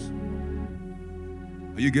assurance.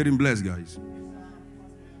 Are you getting blessed, guys?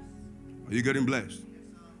 Are you getting blessed?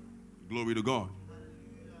 Glory to God.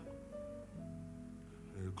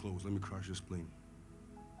 Let me close. Let me crash this plane.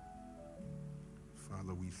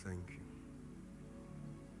 Father, we thank you.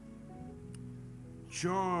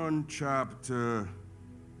 John chapter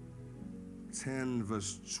 10,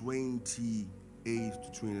 verse 28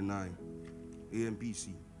 to 29.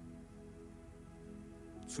 AMPC.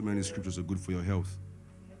 So many scriptures are good for your health.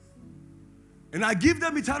 And I give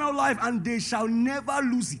them eternal life, and they shall never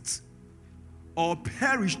lose it or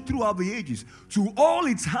perish throughout the ages. To all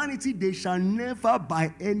eternity, they shall never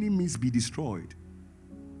by any means be destroyed.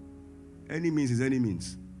 Any means is any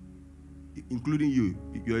means. Including you.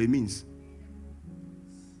 You're a means.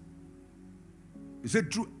 He said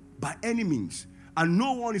true by any means. And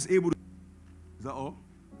no one is able to. Is that all?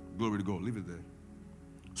 Glory to God. Leave it there.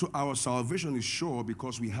 So our salvation is sure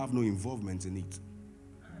because we have no involvement in it.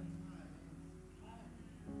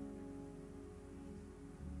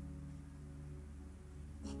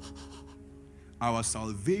 Our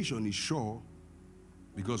salvation is sure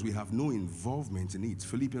because we have no involvement in it.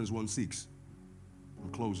 Philippians 1:6. I'm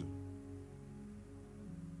closing.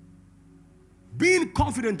 Being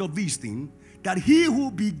confident of these things, that he who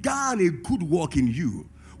began a good work in you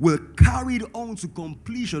will carry it on to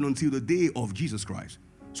completion until the day of Jesus Christ.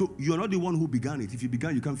 So you're not the one who began it. If you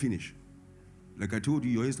began, you can't finish. Like I told you,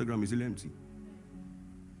 your Instagram is still empty.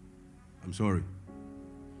 I'm sorry.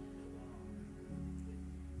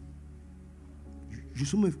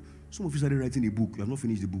 Some of you started writing a book. You have not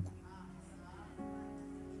finished the book.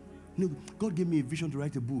 No, God gave me a vision to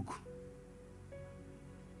write a book.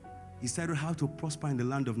 He started how to prosper in the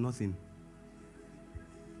land of nothing.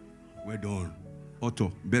 Well done. Author,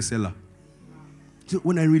 bestseller. So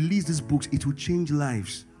when I release these books, it will change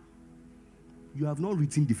lives. You have not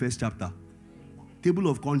written the first chapter. Table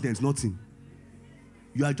of contents, nothing.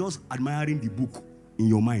 You are just admiring the book in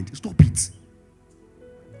your mind. Stop it.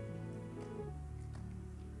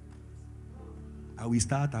 I will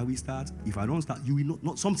start. If I don't start, you will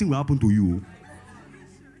not something will happen to you.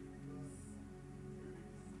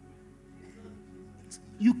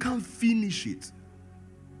 You can't finish it.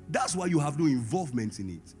 That's why you have no involvement in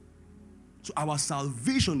it. So our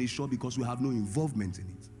salvation is sure because we have no involvement in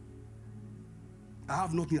it. I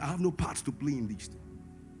have no part to play in this.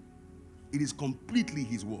 It is completely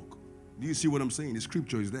his work. Do you see what I'm saying? The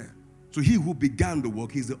scripture is there. So he who began the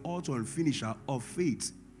work is the author and finisher of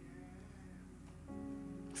faith.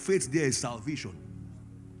 Faith there is salvation.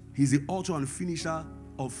 He's the author and finisher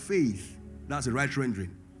of faith. That's the right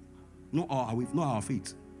rendering. Not our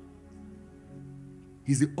faith.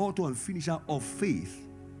 He's the author and finisher of faith.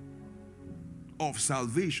 Of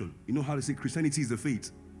salvation. You know how to say Christianity is the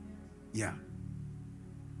faith? Yeah.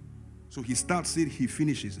 So he starts it, he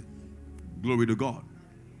finishes it. Glory to God.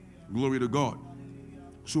 Glory to God.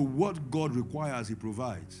 So what God requires, he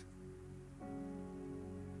provides.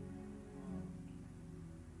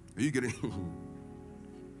 Are you getting?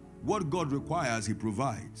 What God requires, he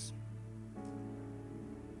provides.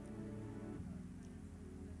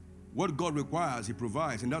 What God requires, he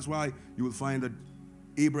provides. And that's why you will find that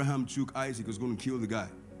Abraham took Isaac, was going to kill the guy.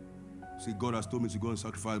 See, God has told me to go and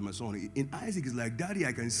sacrifice my son. In Isaac, is like, Daddy,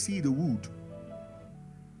 I can see the wood.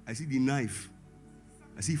 I see the knife.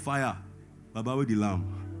 I see fire. Baba with the lamb.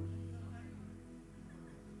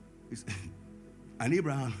 And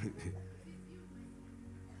Abraham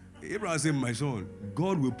said, my son,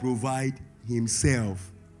 God will provide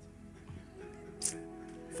himself.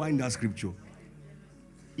 Find that scripture.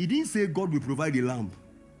 He didn't say God will provide a lamb.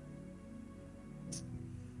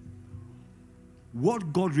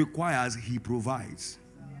 What God requires, he provides.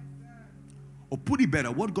 Or put it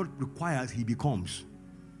better, what God requires, he becomes.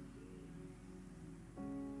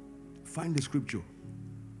 Find the scripture.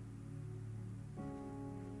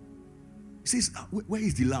 It says, where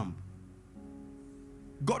is the lamb?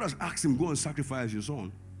 God has asked him, go and sacrifice your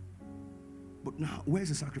son. But now, where's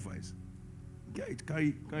the sacrifice? Get it,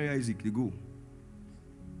 carry Isaac, you go.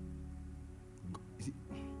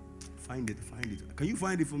 Find it. Can you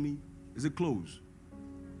find it for me? Is it close?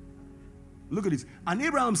 Look at this. And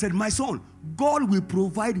Abraham said, my son, God will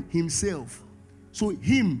provide himself. So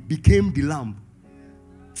him became the lamb.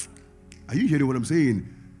 Are you hearing what I'm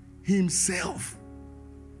saying? Himself.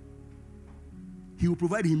 He will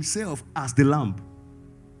provide himself as the lamb.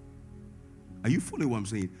 Are you following what I'm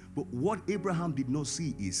saying? But what Abraham did not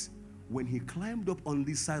see is when he climbed up on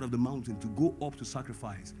this side of the mountain to go up to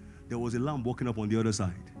sacrifice, there was a lamb walking up on the other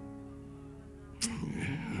side.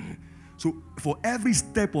 So for every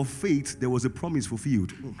step of faith, there was a promise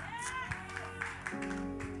fulfilled.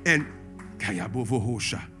 And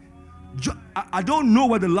I don't know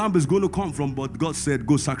where the lamb is going to come from, but God said,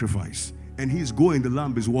 go sacrifice. And he's going, the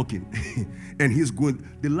lamb is walking. And he's going.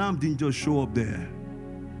 The lamb didn't just show up there.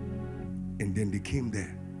 And then they came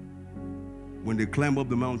there. When they climbed up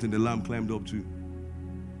the mountain, the lamb climbed up too.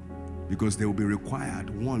 Because there will be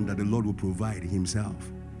required one that the Lord will provide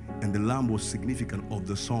himself. And the lamb was significant of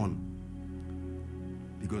the son.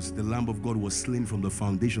 Because the Lamb of God was slain from the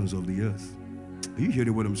foundations of the earth. Are you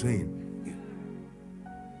hearing what I'm saying?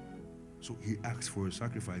 Yeah. So he asked for a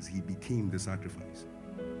sacrifice. He became the sacrifice.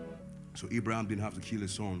 So Abraham didn't have to kill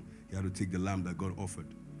his son. He had to take the lamb that God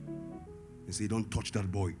offered. And say, don't touch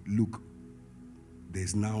that boy. Look,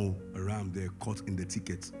 there's now a ram there caught in the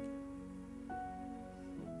ticket.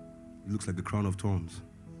 It looks like the crown of thorns.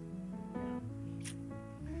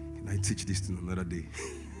 Can I teach this in another day?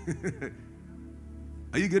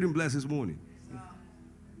 Are you getting blessed this morning?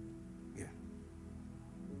 Yeah.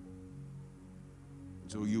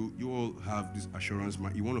 So you all have this assurance.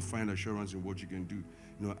 You want to find assurance in what you can do.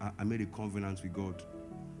 You know, I made a covenant with God.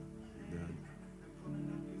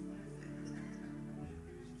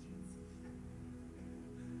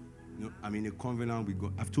 You know, I'm in a covenant with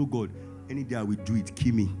God. I've told God, any day I will do it,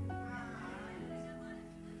 kill me.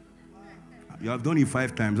 You have done it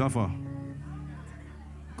 5 times. How far?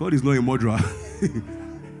 God is not a murderer.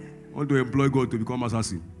 I want to employ God to become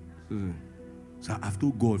assassin. So I've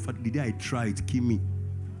told God, the day I try it, kill me.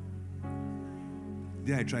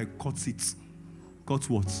 The day I try, cut it. Cut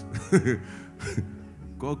what?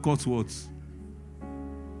 God cuts what?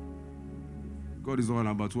 God is not an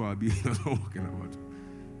abattoir. He's not working about.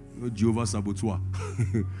 No Jehovah Saboteur.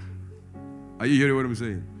 Are you hearing what I'm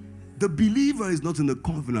saying? The believer is not in the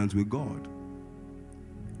covenant with God.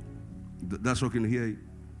 That's what I can hear.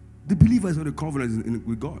 The believer is not a covenant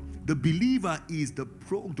with God. The believer is the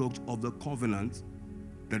product of the covenant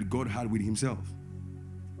that God had with himself.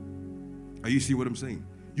 Are you see what I'm saying?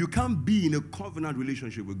 You can't be in a covenant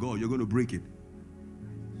relationship with God. You're going to break it.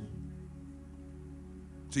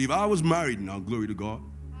 So if I was married now, glory to God,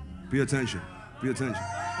 pay attention. Pay attention.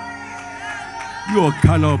 You are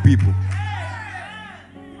carnal people.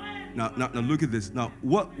 Now look at this. Now,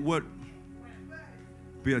 what?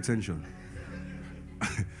 Pay attention.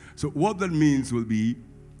 So what that means will be,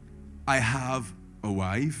 I have a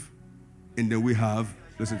wife, and then we have,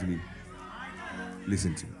 listen to me.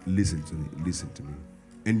 Listen to me.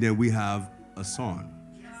 And then we have a son,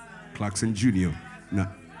 Clarkson Jr.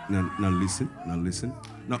 Now listen.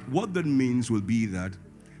 Now, what that means will be that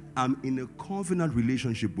I'm in a covenant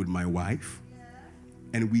relationship with my wife,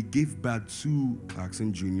 and we gave birth to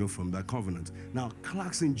Clarkson Jr. from that covenant. Now,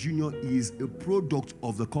 Clarkson Jr. is a product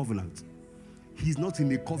of the covenant. He's not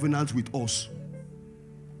in a covenant with us.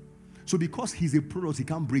 So because he's a product, he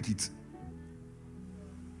can't break it.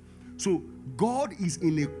 So God is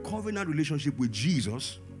in a covenant relationship with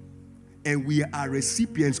Jesus, and we are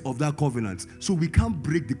recipients of that covenant. So we can't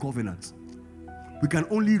break the covenant. We can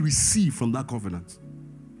only receive from that covenant.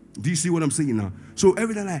 Do you see what I'm saying now? So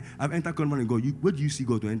every time I've entered covenant with God, where do you see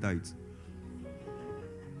God to enter it?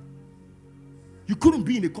 You couldn't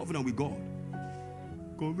be in a covenant with God.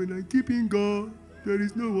 Covenant keeping God, there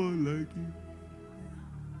is no one like you.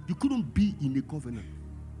 You couldn't be in a covenant.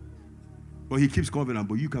 But he keeps covenant,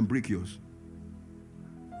 but you can break yours.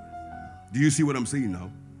 Do you see what I'm saying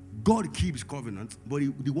now? God keeps covenant, but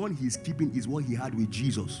the one he's keeping is what he had with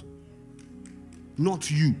Jesus,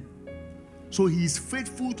 not you. So he is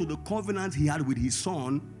faithful to the covenant he had with his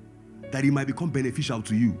son, that he might become beneficial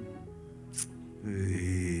to you.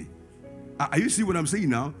 Hey. Are you see what I'm saying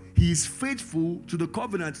now? He is faithful to the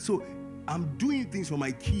covenant. So I'm doing things for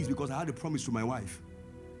my kids because I had a promise to my wife.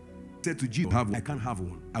 I said to Jesus, I can't have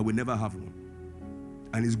one. I will never have one.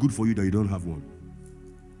 And it's good for you that you don't have one.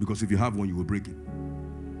 Because if you have one, you will break it.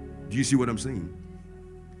 Do you see what I'm saying?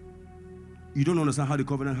 You don't understand how the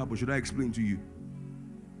covenant happened. Should I explain to you?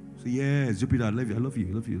 So yes, Jupiter, I love you. I love you.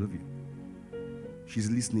 I love you. I love you. She's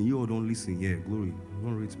listening. You all don't listen. Yeah, glory.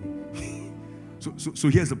 Don't rate me. So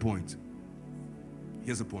here's the point.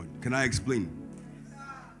 Here's the point. Can I explain?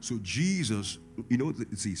 So Jesus,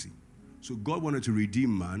 it's easy. So God wanted to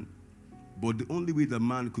redeem man, but the only way that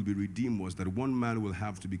man could be redeemed was that one man will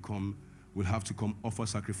have to come offer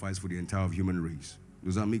sacrifice for the entire human race.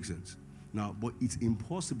 Does that make sense? Now, but it's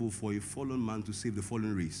impossible for a fallen man to save the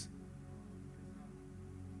fallen race.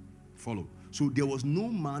 Follow. So there was no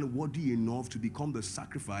man worthy enough to become the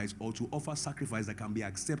sacrifice or to offer sacrifice that can be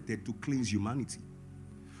accepted to cleanse humanity.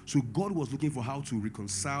 So God was looking for how to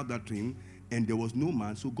reconcile that thing, and there was no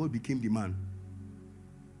man, so God became the man.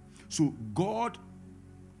 So God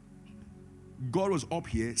was up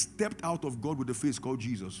here, stepped out of God with the face called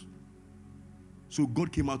Jesus. So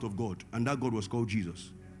God came out of God, and that God was called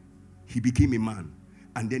Jesus. He became a man,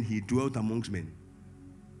 and then he dwelt amongst men,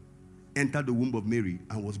 entered the womb of Mary,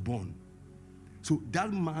 and was born. So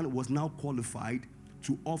that man was now qualified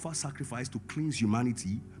to offer sacrifice to cleanse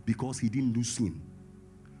humanity because he didn't do sin.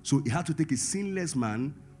 So he had to take a sinless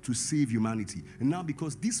man to save humanity. And now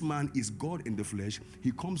because this man is God in the flesh,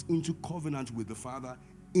 he comes into covenant with the Father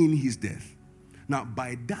in his death. Now,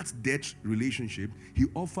 by that death relationship, he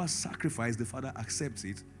offers sacrifice, the Father accepts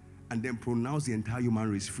it, and then pronounces the entire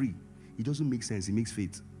human race free. It doesn't make sense. It makes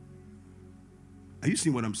faith. Are you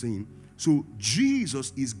seeing what I'm saying? So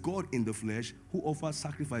Jesus is God in the flesh who offers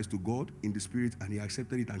sacrifice to God in the spirit, and he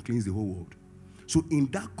accepted it and cleansed the whole world. So in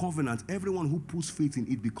that covenant, everyone who puts faith in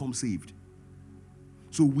it becomes saved.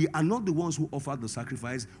 So we are not the ones who offered the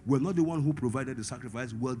sacrifice. We're not the one who provided the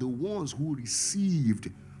sacrifice. We're the ones who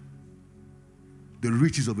received the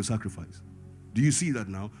riches of the sacrifice. Do you see that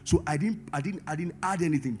now? So I didn't add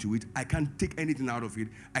anything to it. I can't take anything out of it.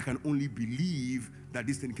 I can only believe that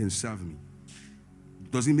this thing can serve me.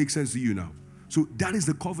 Does it make sense to you now? So that is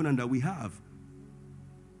the covenant that we have.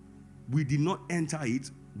 We did not enter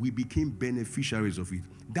it. We became beneficiaries of it.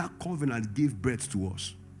 That covenant gave birth to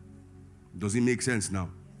us. Does it make sense now?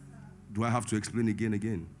 Do I have to explain again?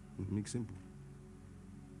 It makes simple.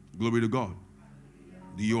 Glory to God.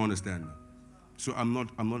 Do you understand? So I'm not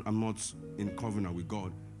in covenant with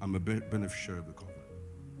God. I'm a beneficiary of the covenant.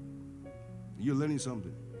 You're learning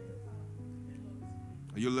something.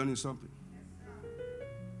 Are you learning something?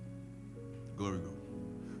 Glory to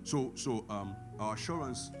God. So our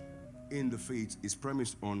assurance in the faith is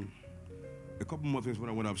premised on a couple more things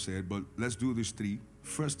what I've said, but let's do these three.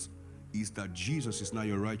 First is that Jesus is now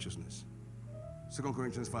your righteousness. 2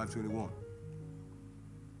 Corinthians 5:21.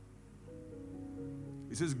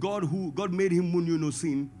 It says, God made him who knew no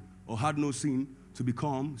sin or had no sin to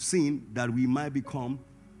become sin that we might become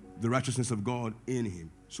the righteousness of God in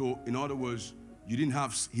him. So, in other words, he didn't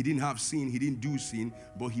have sin, he didn't do sin,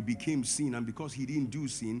 but he became sin. And because he didn't do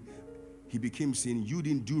sin, he became sin. You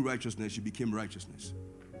didn't do righteousness, you became righteousness.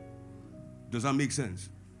 Does that make sense?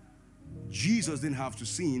 Jesus didn't have to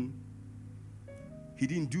sin. He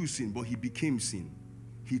didn't do sin, but he became sin.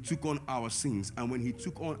 He took on our sins. And when he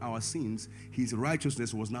took on our sins, his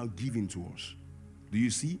righteousness was now given to us. Do you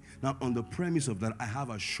see? Now, on the premise of that, I have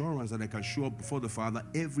assurance that I can show up before the Father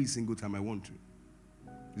every single time I want to.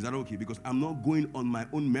 Is that okay? Because I'm not going on my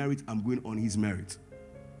own merit, I'm going on his merit.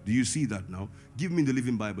 Do you see that now? Give me the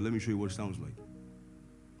Living Bible. Let me show you what it sounds like.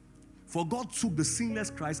 For God took the sinless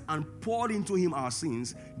Christ and poured into him our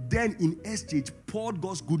sins, then in exchange poured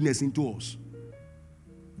God's goodness into us.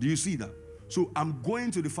 Do you see that? So I'm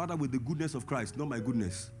going to the Father with the goodness of Christ, not my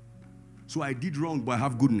goodness. So I did wrong, but I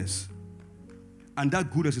have goodness. And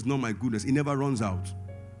that goodness is not my goodness. It never runs out.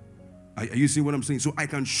 Are you seeing what I'm saying? So I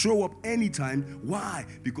can show up anytime. Why?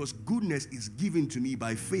 Because goodness is given to me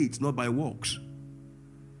by faith, not by works.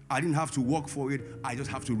 I didn't have to work for it. I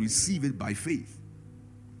just have to receive it by faith.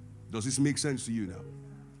 Does this make sense to you now?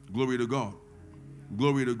 Glory to God.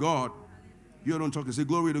 Glory to God. You don't talk and say,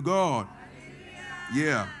 glory to God.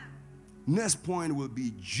 Yeah. Next point will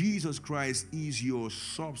be Jesus Christ is your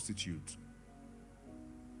substitute.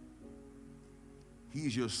 He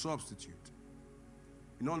is your substitute.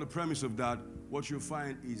 And on the premise of that, what you'll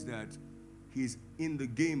find is that he's in the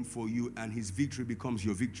game for you and his victory becomes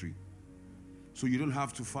your victory. So you don't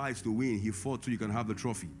have to fight to win. He fought so you can have the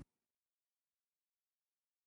trophy.